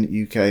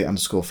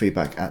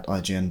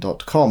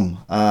IGN_feedback@IGN.com.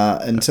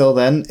 Until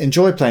then,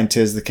 enjoy playing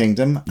Tears of the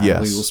Kingdom,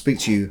 and we will speak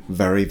to you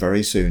very,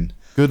 very soon.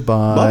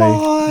 Goodbye.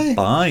 Bye-bye.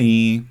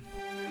 Bye.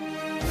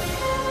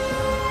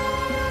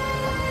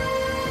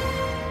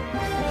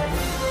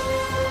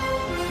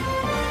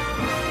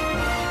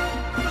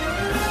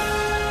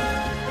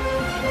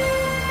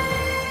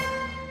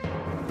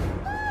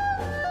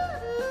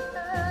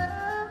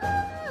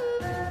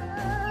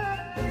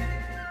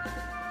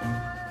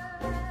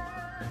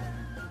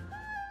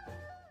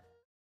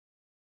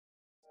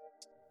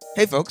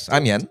 Hey folks,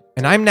 I'm Yen.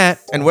 And I'm Nat.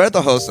 And we're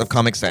the hosts of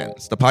Comic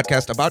Sans, the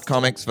podcast about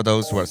comics for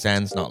those who are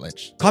sans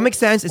knowledge. Comic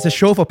Sans is a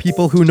show for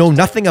people who know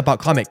nothing about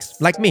comics,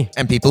 like me.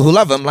 And people who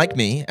love them, like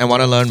me, and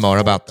want to learn more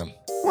about them.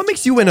 What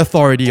makes you an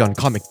authority on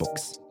comic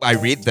books? I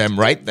read them,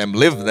 write them,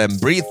 live them,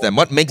 breathe them.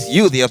 What makes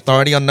you the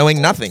authority on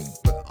knowing nothing?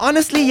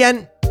 Honestly,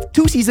 Yen,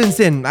 2 seasons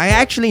in, I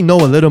actually know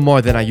a little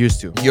more than I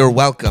used to. You're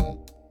welcome.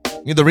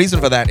 The reason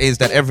for that is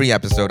that every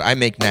episode I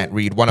make Nat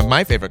read one of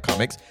my favorite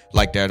comics,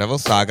 like Daredevil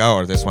Saga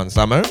or This One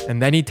Summer.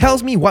 And then he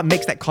tells me what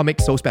makes that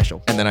comic so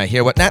special. And then I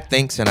hear what Nat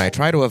thinks and I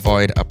try to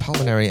avoid a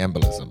pulmonary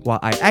embolism. While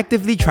I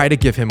actively try to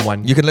give him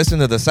one. You can listen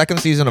to the 2nd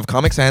season of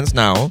Comic Sans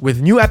now.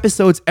 With new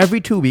episodes every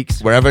 2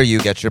 weeks. Wherever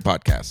you get your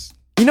podcasts.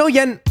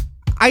 Yen,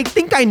 I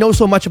think I know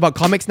so much about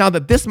comics now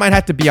that this might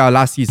have to be our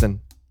last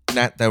season.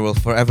 Nat, there will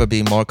forever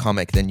be more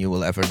comic than you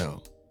will ever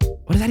know.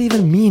 What does that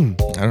even mean?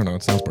 I don't know.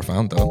 It sounds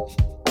profound though.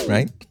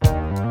 Right?